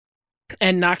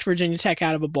and knocked Virginia Tech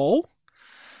out of a bowl.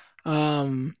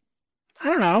 I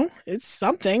don't know. It's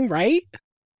something, right?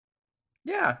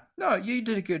 Yeah. No, you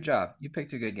did a good job. You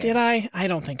picked a good game. Did I? I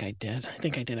don't think I did. I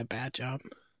think I did a bad job.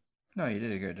 No, you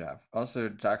did a good job. Also,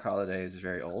 Doc Holliday is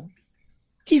very old.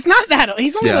 He's not that old.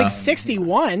 He's only like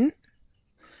 61.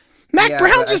 Mack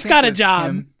Brown just got a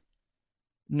job.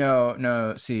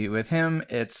 No. See, with him,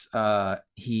 it's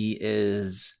he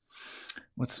is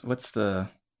what's the?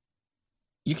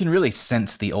 You can really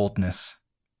sense the oldness,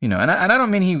 and I don't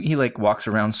mean he like walks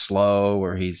around slow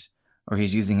or he's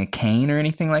using a cane or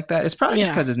anything like that. It's probably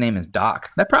just because his name is Doc.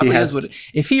 That probably is what.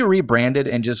 If he rebranded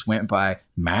and just went by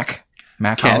Mac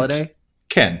Holiday,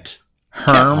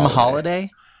 Herm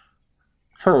Holiday,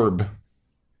 Herb.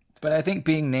 But I think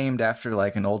being named after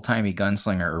like an old timey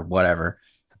gunslinger or whatever.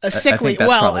 A sickly, I think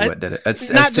that's probably what did it. A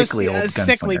sickly old gunslinger.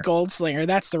 Sickly goldslinger.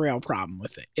 That's the real problem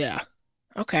with it. Yeah.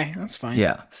 Okay, that's fine.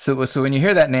 Yeah. So when you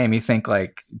hear that name, you think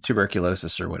like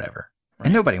tuberculosis or whatever,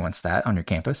 and nobody wants that on your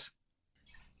campus.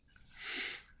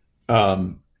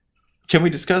 Can we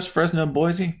discuss Fresno and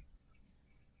Boise?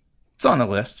 It's on the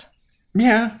list.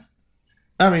 Yeah.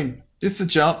 I mean, it's a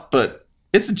jump, but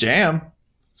it's a jam.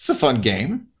 It's a fun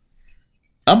game.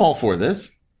 I'm all for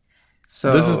this.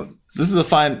 So this is a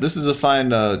fine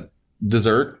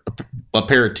dessert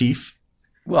aperitif.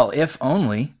 Well, if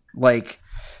only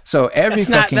so every that's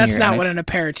fucking not, that's year. not what an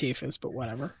aperitif is, but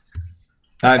whatever.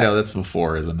 I know that's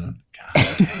before, isn't it?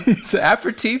 It's an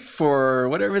aperitif for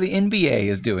whatever the NBA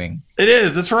is doing. It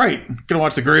is. That's right. Gonna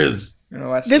watch the Grizz.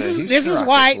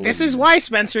 This is why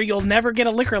Spencer, you'll never get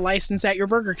a liquor license at your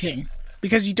Burger King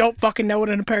because you don't fucking know what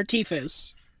an aperitif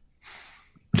is.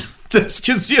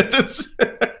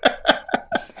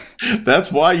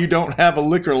 That's why you don't have a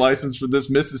liquor license for this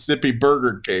Mississippi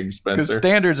Burger King, Spencer. Because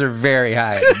standards are very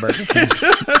high at the Burger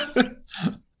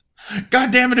King.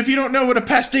 God damn it, if you don't know what a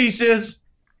pastis is.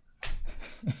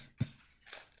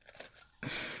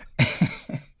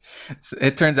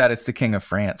 It turns out it's the King of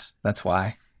France. That's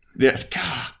why. Yeah.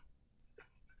 God.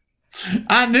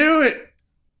 I knew it.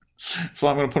 That's why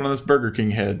I'm going to put on this Burger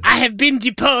King head. I have been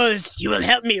deposed. You will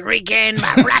help me regain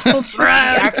my rightful throne.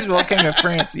 The actual King of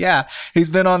France. Yeah. He's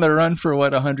been on the run for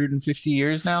 150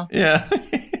 years now? Yeah.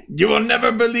 You will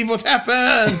never believe what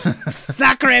happened.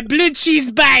 Sacre blue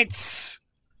cheese bites.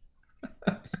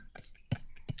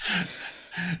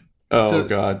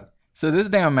 God. So this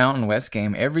damn Mountain West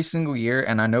game every single year,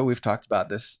 and I know we've talked about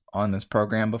this on this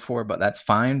program before, but that's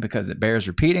fine because it bears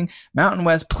repeating. Mountain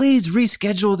West, please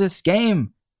reschedule this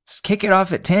game. Just kick it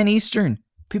off at 10 Eastern.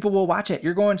 People will watch it.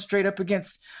 You're going straight up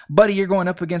against, buddy, you're going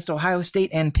up against Ohio State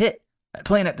and Pitt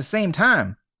playing at the same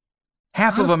time.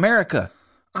 Half of America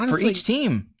for each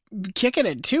team. Kick it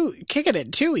at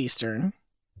 2 Eastern,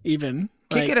 even.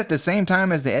 Kick it at the same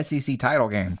time as the SEC title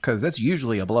game, because that's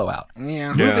usually a blowout.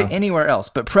 Yeah. Move it anywhere else,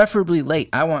 but preferably late.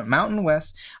 I want Mountain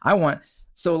West.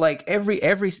 So like every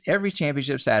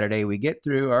championship Saturday, we get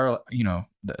through our,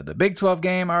 the Big 12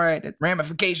 game. All right,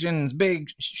 ramifications,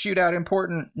 big shootout,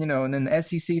 important, and then the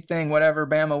SEC thing, whatever,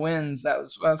 Bama wins. That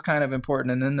was kind of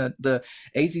important. And then the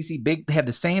ACC they have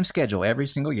the same schedule every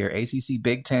single year. ACC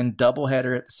Big 10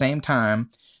 doubleheader at the same time.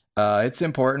 It's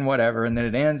important, whatever. And then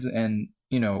it ends, and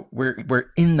we're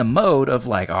in the mode of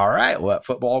like, all right, what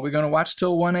football are we going to watch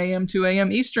till 1 a.m., 2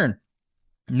 a.m. Eastern?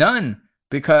 None.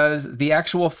 Because the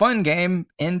actual fun game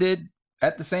ended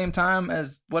at the same time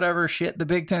as whatever shit the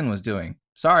Big Ten was doing.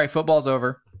 Sorry, football's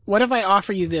over. What if I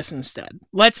offer you this instead?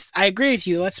 I agree with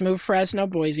you. Let's move Fresno,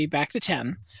 Boise back to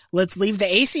 10. Let's leave the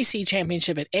ACC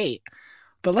championship at 8.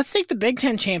 But let's take the Big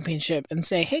Ten championship and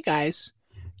say, hey guys,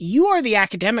 you are the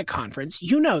academic conference.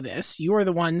 You know this. You are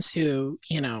the ones who,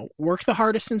 work the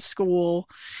hardest in school,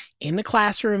 in the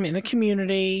classroom, in the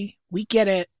community. We get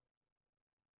it.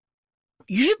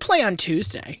 You should play on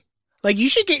Tuesday. Like, you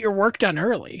should get your work done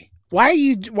early. Why are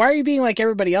you being like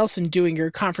everybody else and doing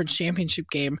your conference championship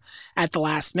game at the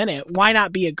last minute? Why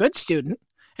not be a good student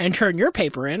and turn your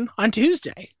paper in on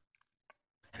Tuesday?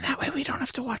 And that way we don't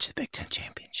have to watch the Big Ten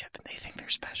championship and they think they're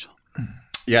special.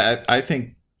 Yeah, I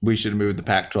think we should move the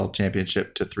Pac-12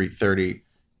 championship to 3:30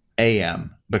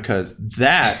 a.m. because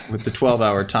that, with the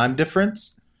 12-hour time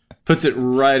difference, puts it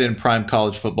right in prime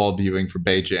college football viewing for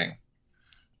Beijing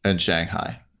and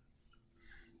Shanghai.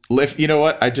 You know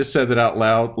what? I just said that out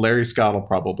loud. Larry Scott will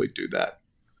probably do that.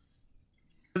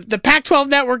 The Pac-12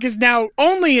 network is now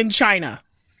only in China.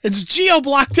 It's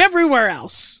geo-blocked everywhere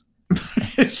else.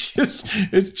 It's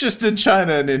just in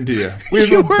China and India.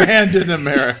 We've abandoned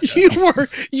America.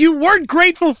 You weren't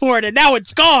grateful for it, and now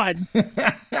it's gone.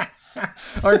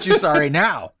 Aren't you sorry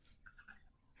now?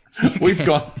 We've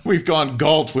gone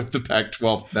galt with the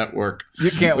Pac-12 network.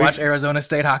 You can't watch Arizona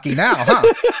State hockey now,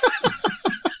 huh?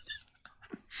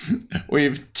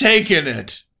 We've taken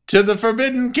it to the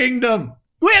Forbidden Kingdom.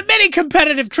 We have many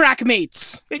competitive track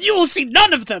meets, and you will see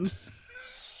none of them.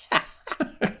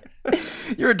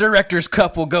 Your director's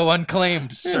cup will go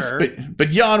unclaimed, sir. Yes,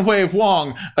 but Yan Hui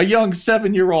Huang, a young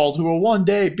 7-year-old who will one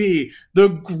day be the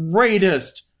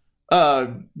greatest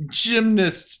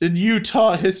gymnast in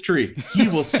Utah history. He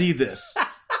will see this.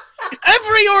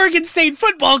 Every Oregon State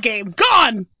football game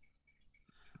gone.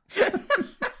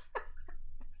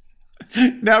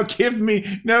 Now give me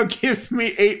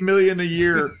 $8 million a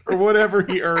year or whatever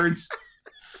he earns.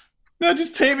 Now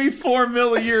just pay me $4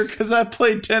 million a year because I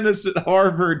played tennis at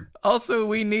Harvard. Also,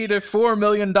 we need a $4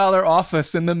 million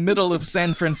office in the middle of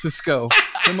San Francisco,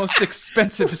 the most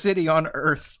expensive city on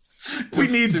earth. We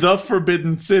need the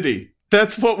Forbidden City.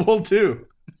 That's what we'll do.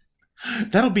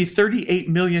 That'll be $38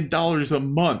 million a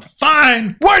month.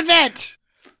 Fine! Worth it!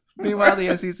 Meanwhile,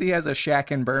 the SEC has a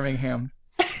shack in Birmingham.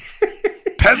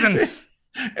 Peasants!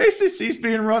 ACC's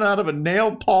being run out of a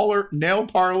nail parlor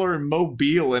in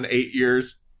Mobile in 8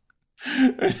 years.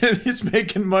 It's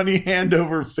making money hand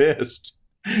over fist.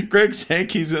 Greg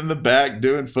Sankey's in the back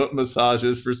doing foot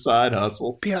massages for side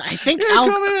hustle. I think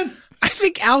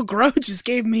Al Groh just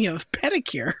gave me a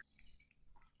pedicure.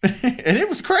 And it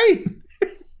was great.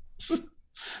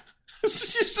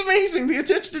 It's just amazing. The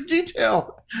attention to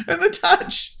detail and the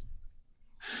touch.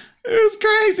 It was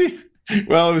crazy.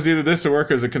 Well, it was either this or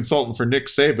work as a consultant for Nick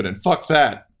Saban, and fuck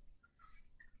that.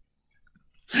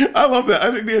 I love that.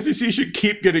 I think the SEC should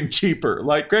keep getting cheaper.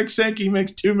 Like Greg Sankey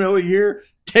makes $2 million a year.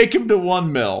 Take him to $1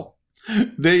 million.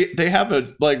 They have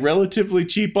a relatively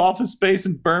cheap office space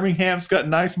in Birmingham. It's got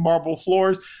nice marble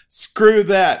floors. Screw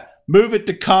that. Move it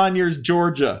to Conyers,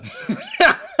 Georgia.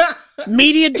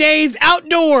 Media days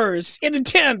outdoors in a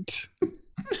tent.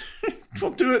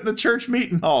 We'll do it in the church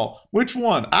meeting hall. Which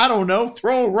one? I don't know.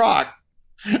 Throw a rock.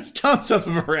 There's tons of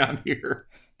them around here.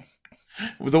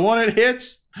 The one it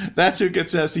hits, that's who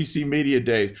gets SEC Media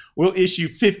Days. We'll issue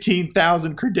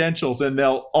 15,000 credentials and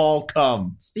they'll all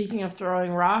come. Speaking of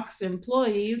throwing rocks,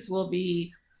 employees will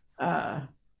be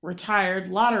retired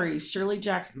lotteries, Shirley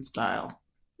Jackson style.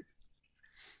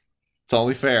 It's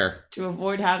only fair. To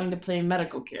avoid having to pay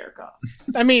medical care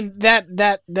costs. I mean, that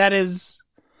is,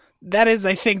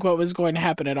 I think, what was going to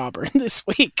happen at Auburn this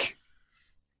week.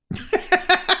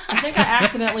 I think I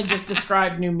accidentally just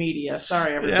described new media.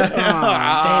 Sorry, everybody.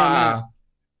 Damn it.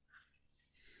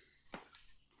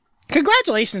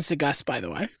 Congratulations to Gus, by the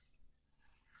way.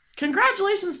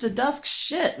 Congratulations to Dusk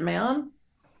shit, man.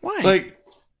 Why?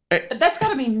 That's got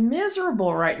to be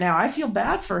miserable right now. I feel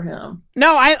bad for him.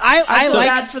 No, I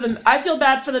feel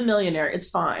bad for the millionaire. It's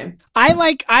fine. I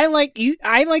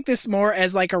like this more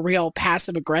as like a real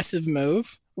passive aggressive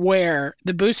move where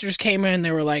the boosters came in and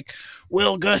they were like,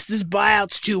 "Well, Gus, this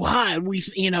buyout's too high.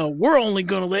 We're only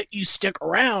going to let you stick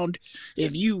around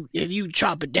if you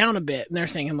chop it down a bit." And they're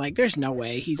thinking like, "There's no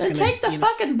way he's going to take the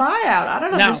fucking buyout." I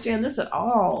don't understand this at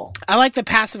all. I like the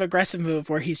passive aggressive move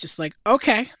where he's just like,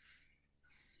 "Okay,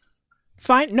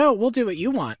 fine. No, we'll do what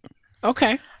you want."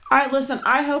 Okay.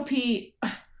 I hope he,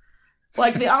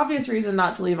 the obvious reason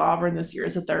not to leave Auburn this year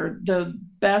is that the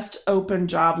best open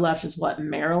job left is in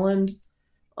Maryland.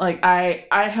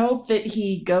 I hope that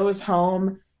he goes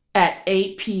home at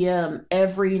 8 p.m.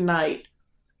 every night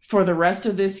for the rest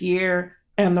of this year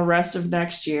and the rest of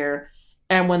next year.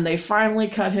 And when they finally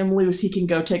cut him loose, he can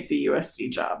go take the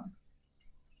USC job.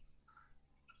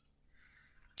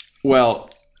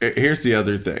 Well, here's the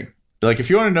other thing.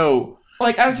 If you want to know...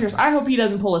 I'm serious. I hope he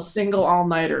doesn't pull a single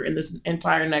all-nighter in this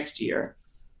entire next year.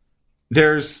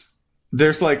 There's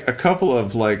a couple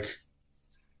of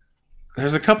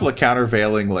there's a couple of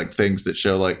countervailing things that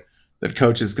show that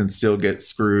coaches can still get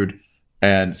screwed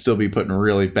and still be put in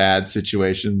really bad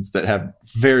situations that have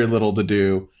very little to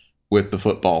do with the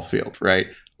football field, right?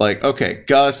 Okay,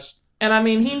 Gus. And I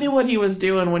mean, he knew what he was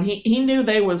doing when he knew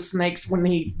they was snakes when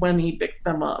he picked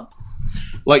them up.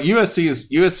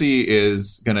 USC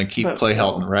is gonna keep Clay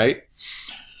Helton, right?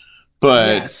 But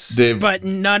yes, but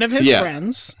none of his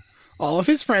friends, all of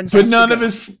his friends, but none of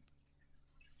his.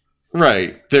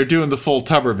 Right, they're doing the full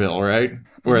Tuberville, right?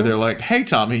 Where they're like, "Hey,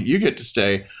 Tommy, you get to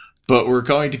stay, but we're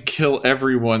going to kill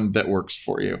everyone that works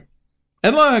for you."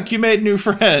 And look, you made new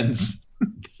friends.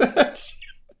 It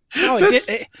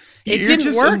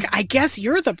didn't work. I guess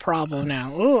you're the problem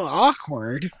now. Ooh,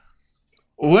 awkward.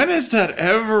 When has that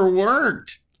ever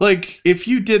worked? If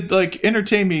you did,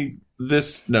 entertain me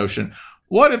this notion.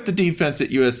 What if the defense at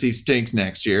USC stinks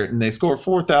next year and they score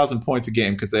 4,000 points a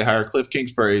game because they hire Kliff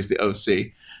Kingsbury as the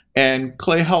OC and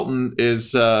Clay Helton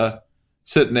is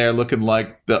sitting there looking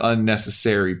like the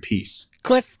unnecessary piece?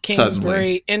 Kliff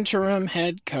Kingsbury, interim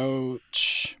head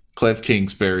coach. Kliff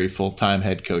Kingsbury, full-time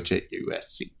head coach at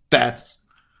USC. That's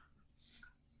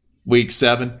week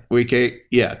 7, week 8.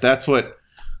 Yeah, that's what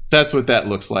that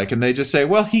looks like. And they just say,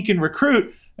 well, he can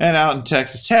recruit. And out in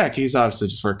Texas Tech, he's obviously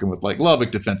just working with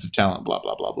Lubbock defensive talent, blah,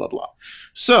 blah, blah, blah, blah.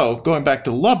 So going back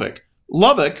to Lubbock,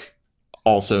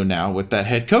 also now with that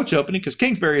head coach opening, because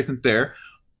Kingsbury isn't there,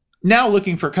 now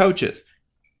looking for coaches.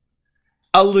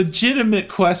 A legitimate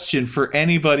question for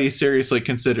anybody seriously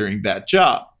considering that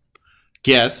job.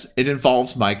 Yes, it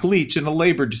involves Mike Leach in a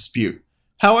labor dispute.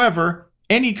 However,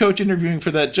 any coach interviewing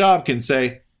for that job can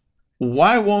say,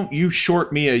 why won't you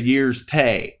short me a year's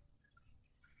pay?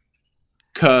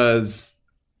 Because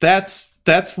that's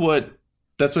what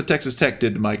Texas Tech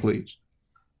did to Mike Leach.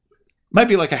 Might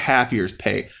be like a half year's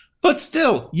pay, but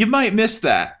still, you might miss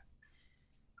that.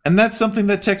 And that's something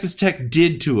that Texas Tech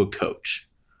did to a coach,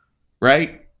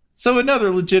 right? So another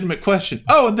legitimate question.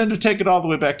 Oh, and then to take it all the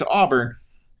way back to Auburn,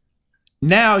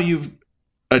 now you've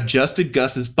adjusted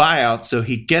Gus's buyout so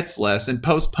he gets less and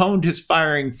postponed his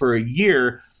firing for a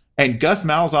year, and Gus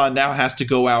Malzahn now has to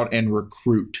go out and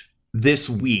recruit this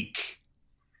week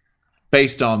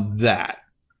based on that.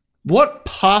 What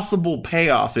possible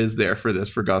payoff is there for this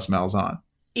for Gus Malzahn?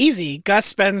 Easy. Gus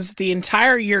spends the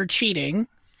entire year cheating,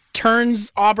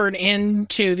 turns Auburn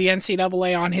into the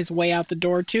NCAA on his way out the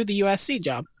door to the USC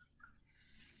job.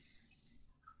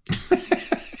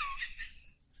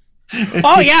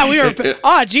 Oh, yeah,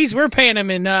 we're paying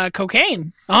him in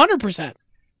cocaine. 100%.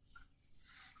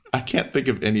 I can't think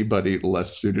of anybody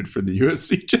less suited for the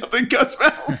USC job than Gus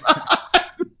Malzahn.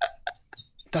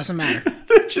 Doesn't matter.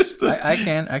 I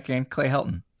can. Clay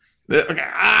Helton.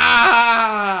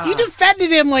 Okay. You defended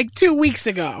him like 2 weeks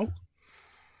ago.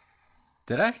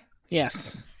 Did I?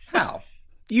 Yes. How?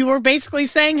 You were basically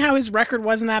saying how his record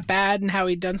wasn't that bad and how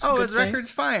he'd done some good his things.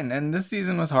 record's fine, and this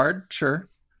season was hard, sure.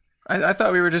 I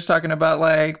thought we were just talking about,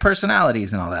 like,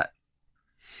 personalities and all that.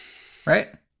 Right?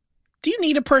 Do you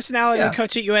need a personality to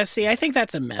coach at USC? I think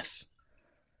that's a myth.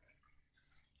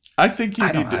 I think you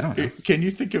need to. I don't know. Can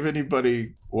you think of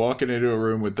anybody walking into a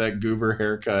room with that goober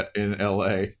haircut in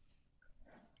LA?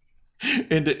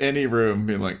 Into any room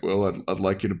being like, well, I'd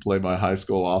like you to play my high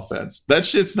school offense. That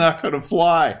shit's not going to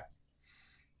fly.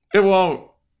 It won't.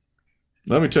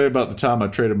 Let me tell you about the time I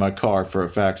traded my car for a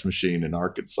fax machine in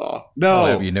Arkansas. No. I'll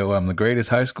have you know I'm the greatest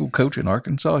high school coach in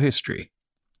Arkansas history.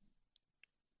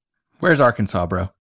 Where's Arkansas, bro?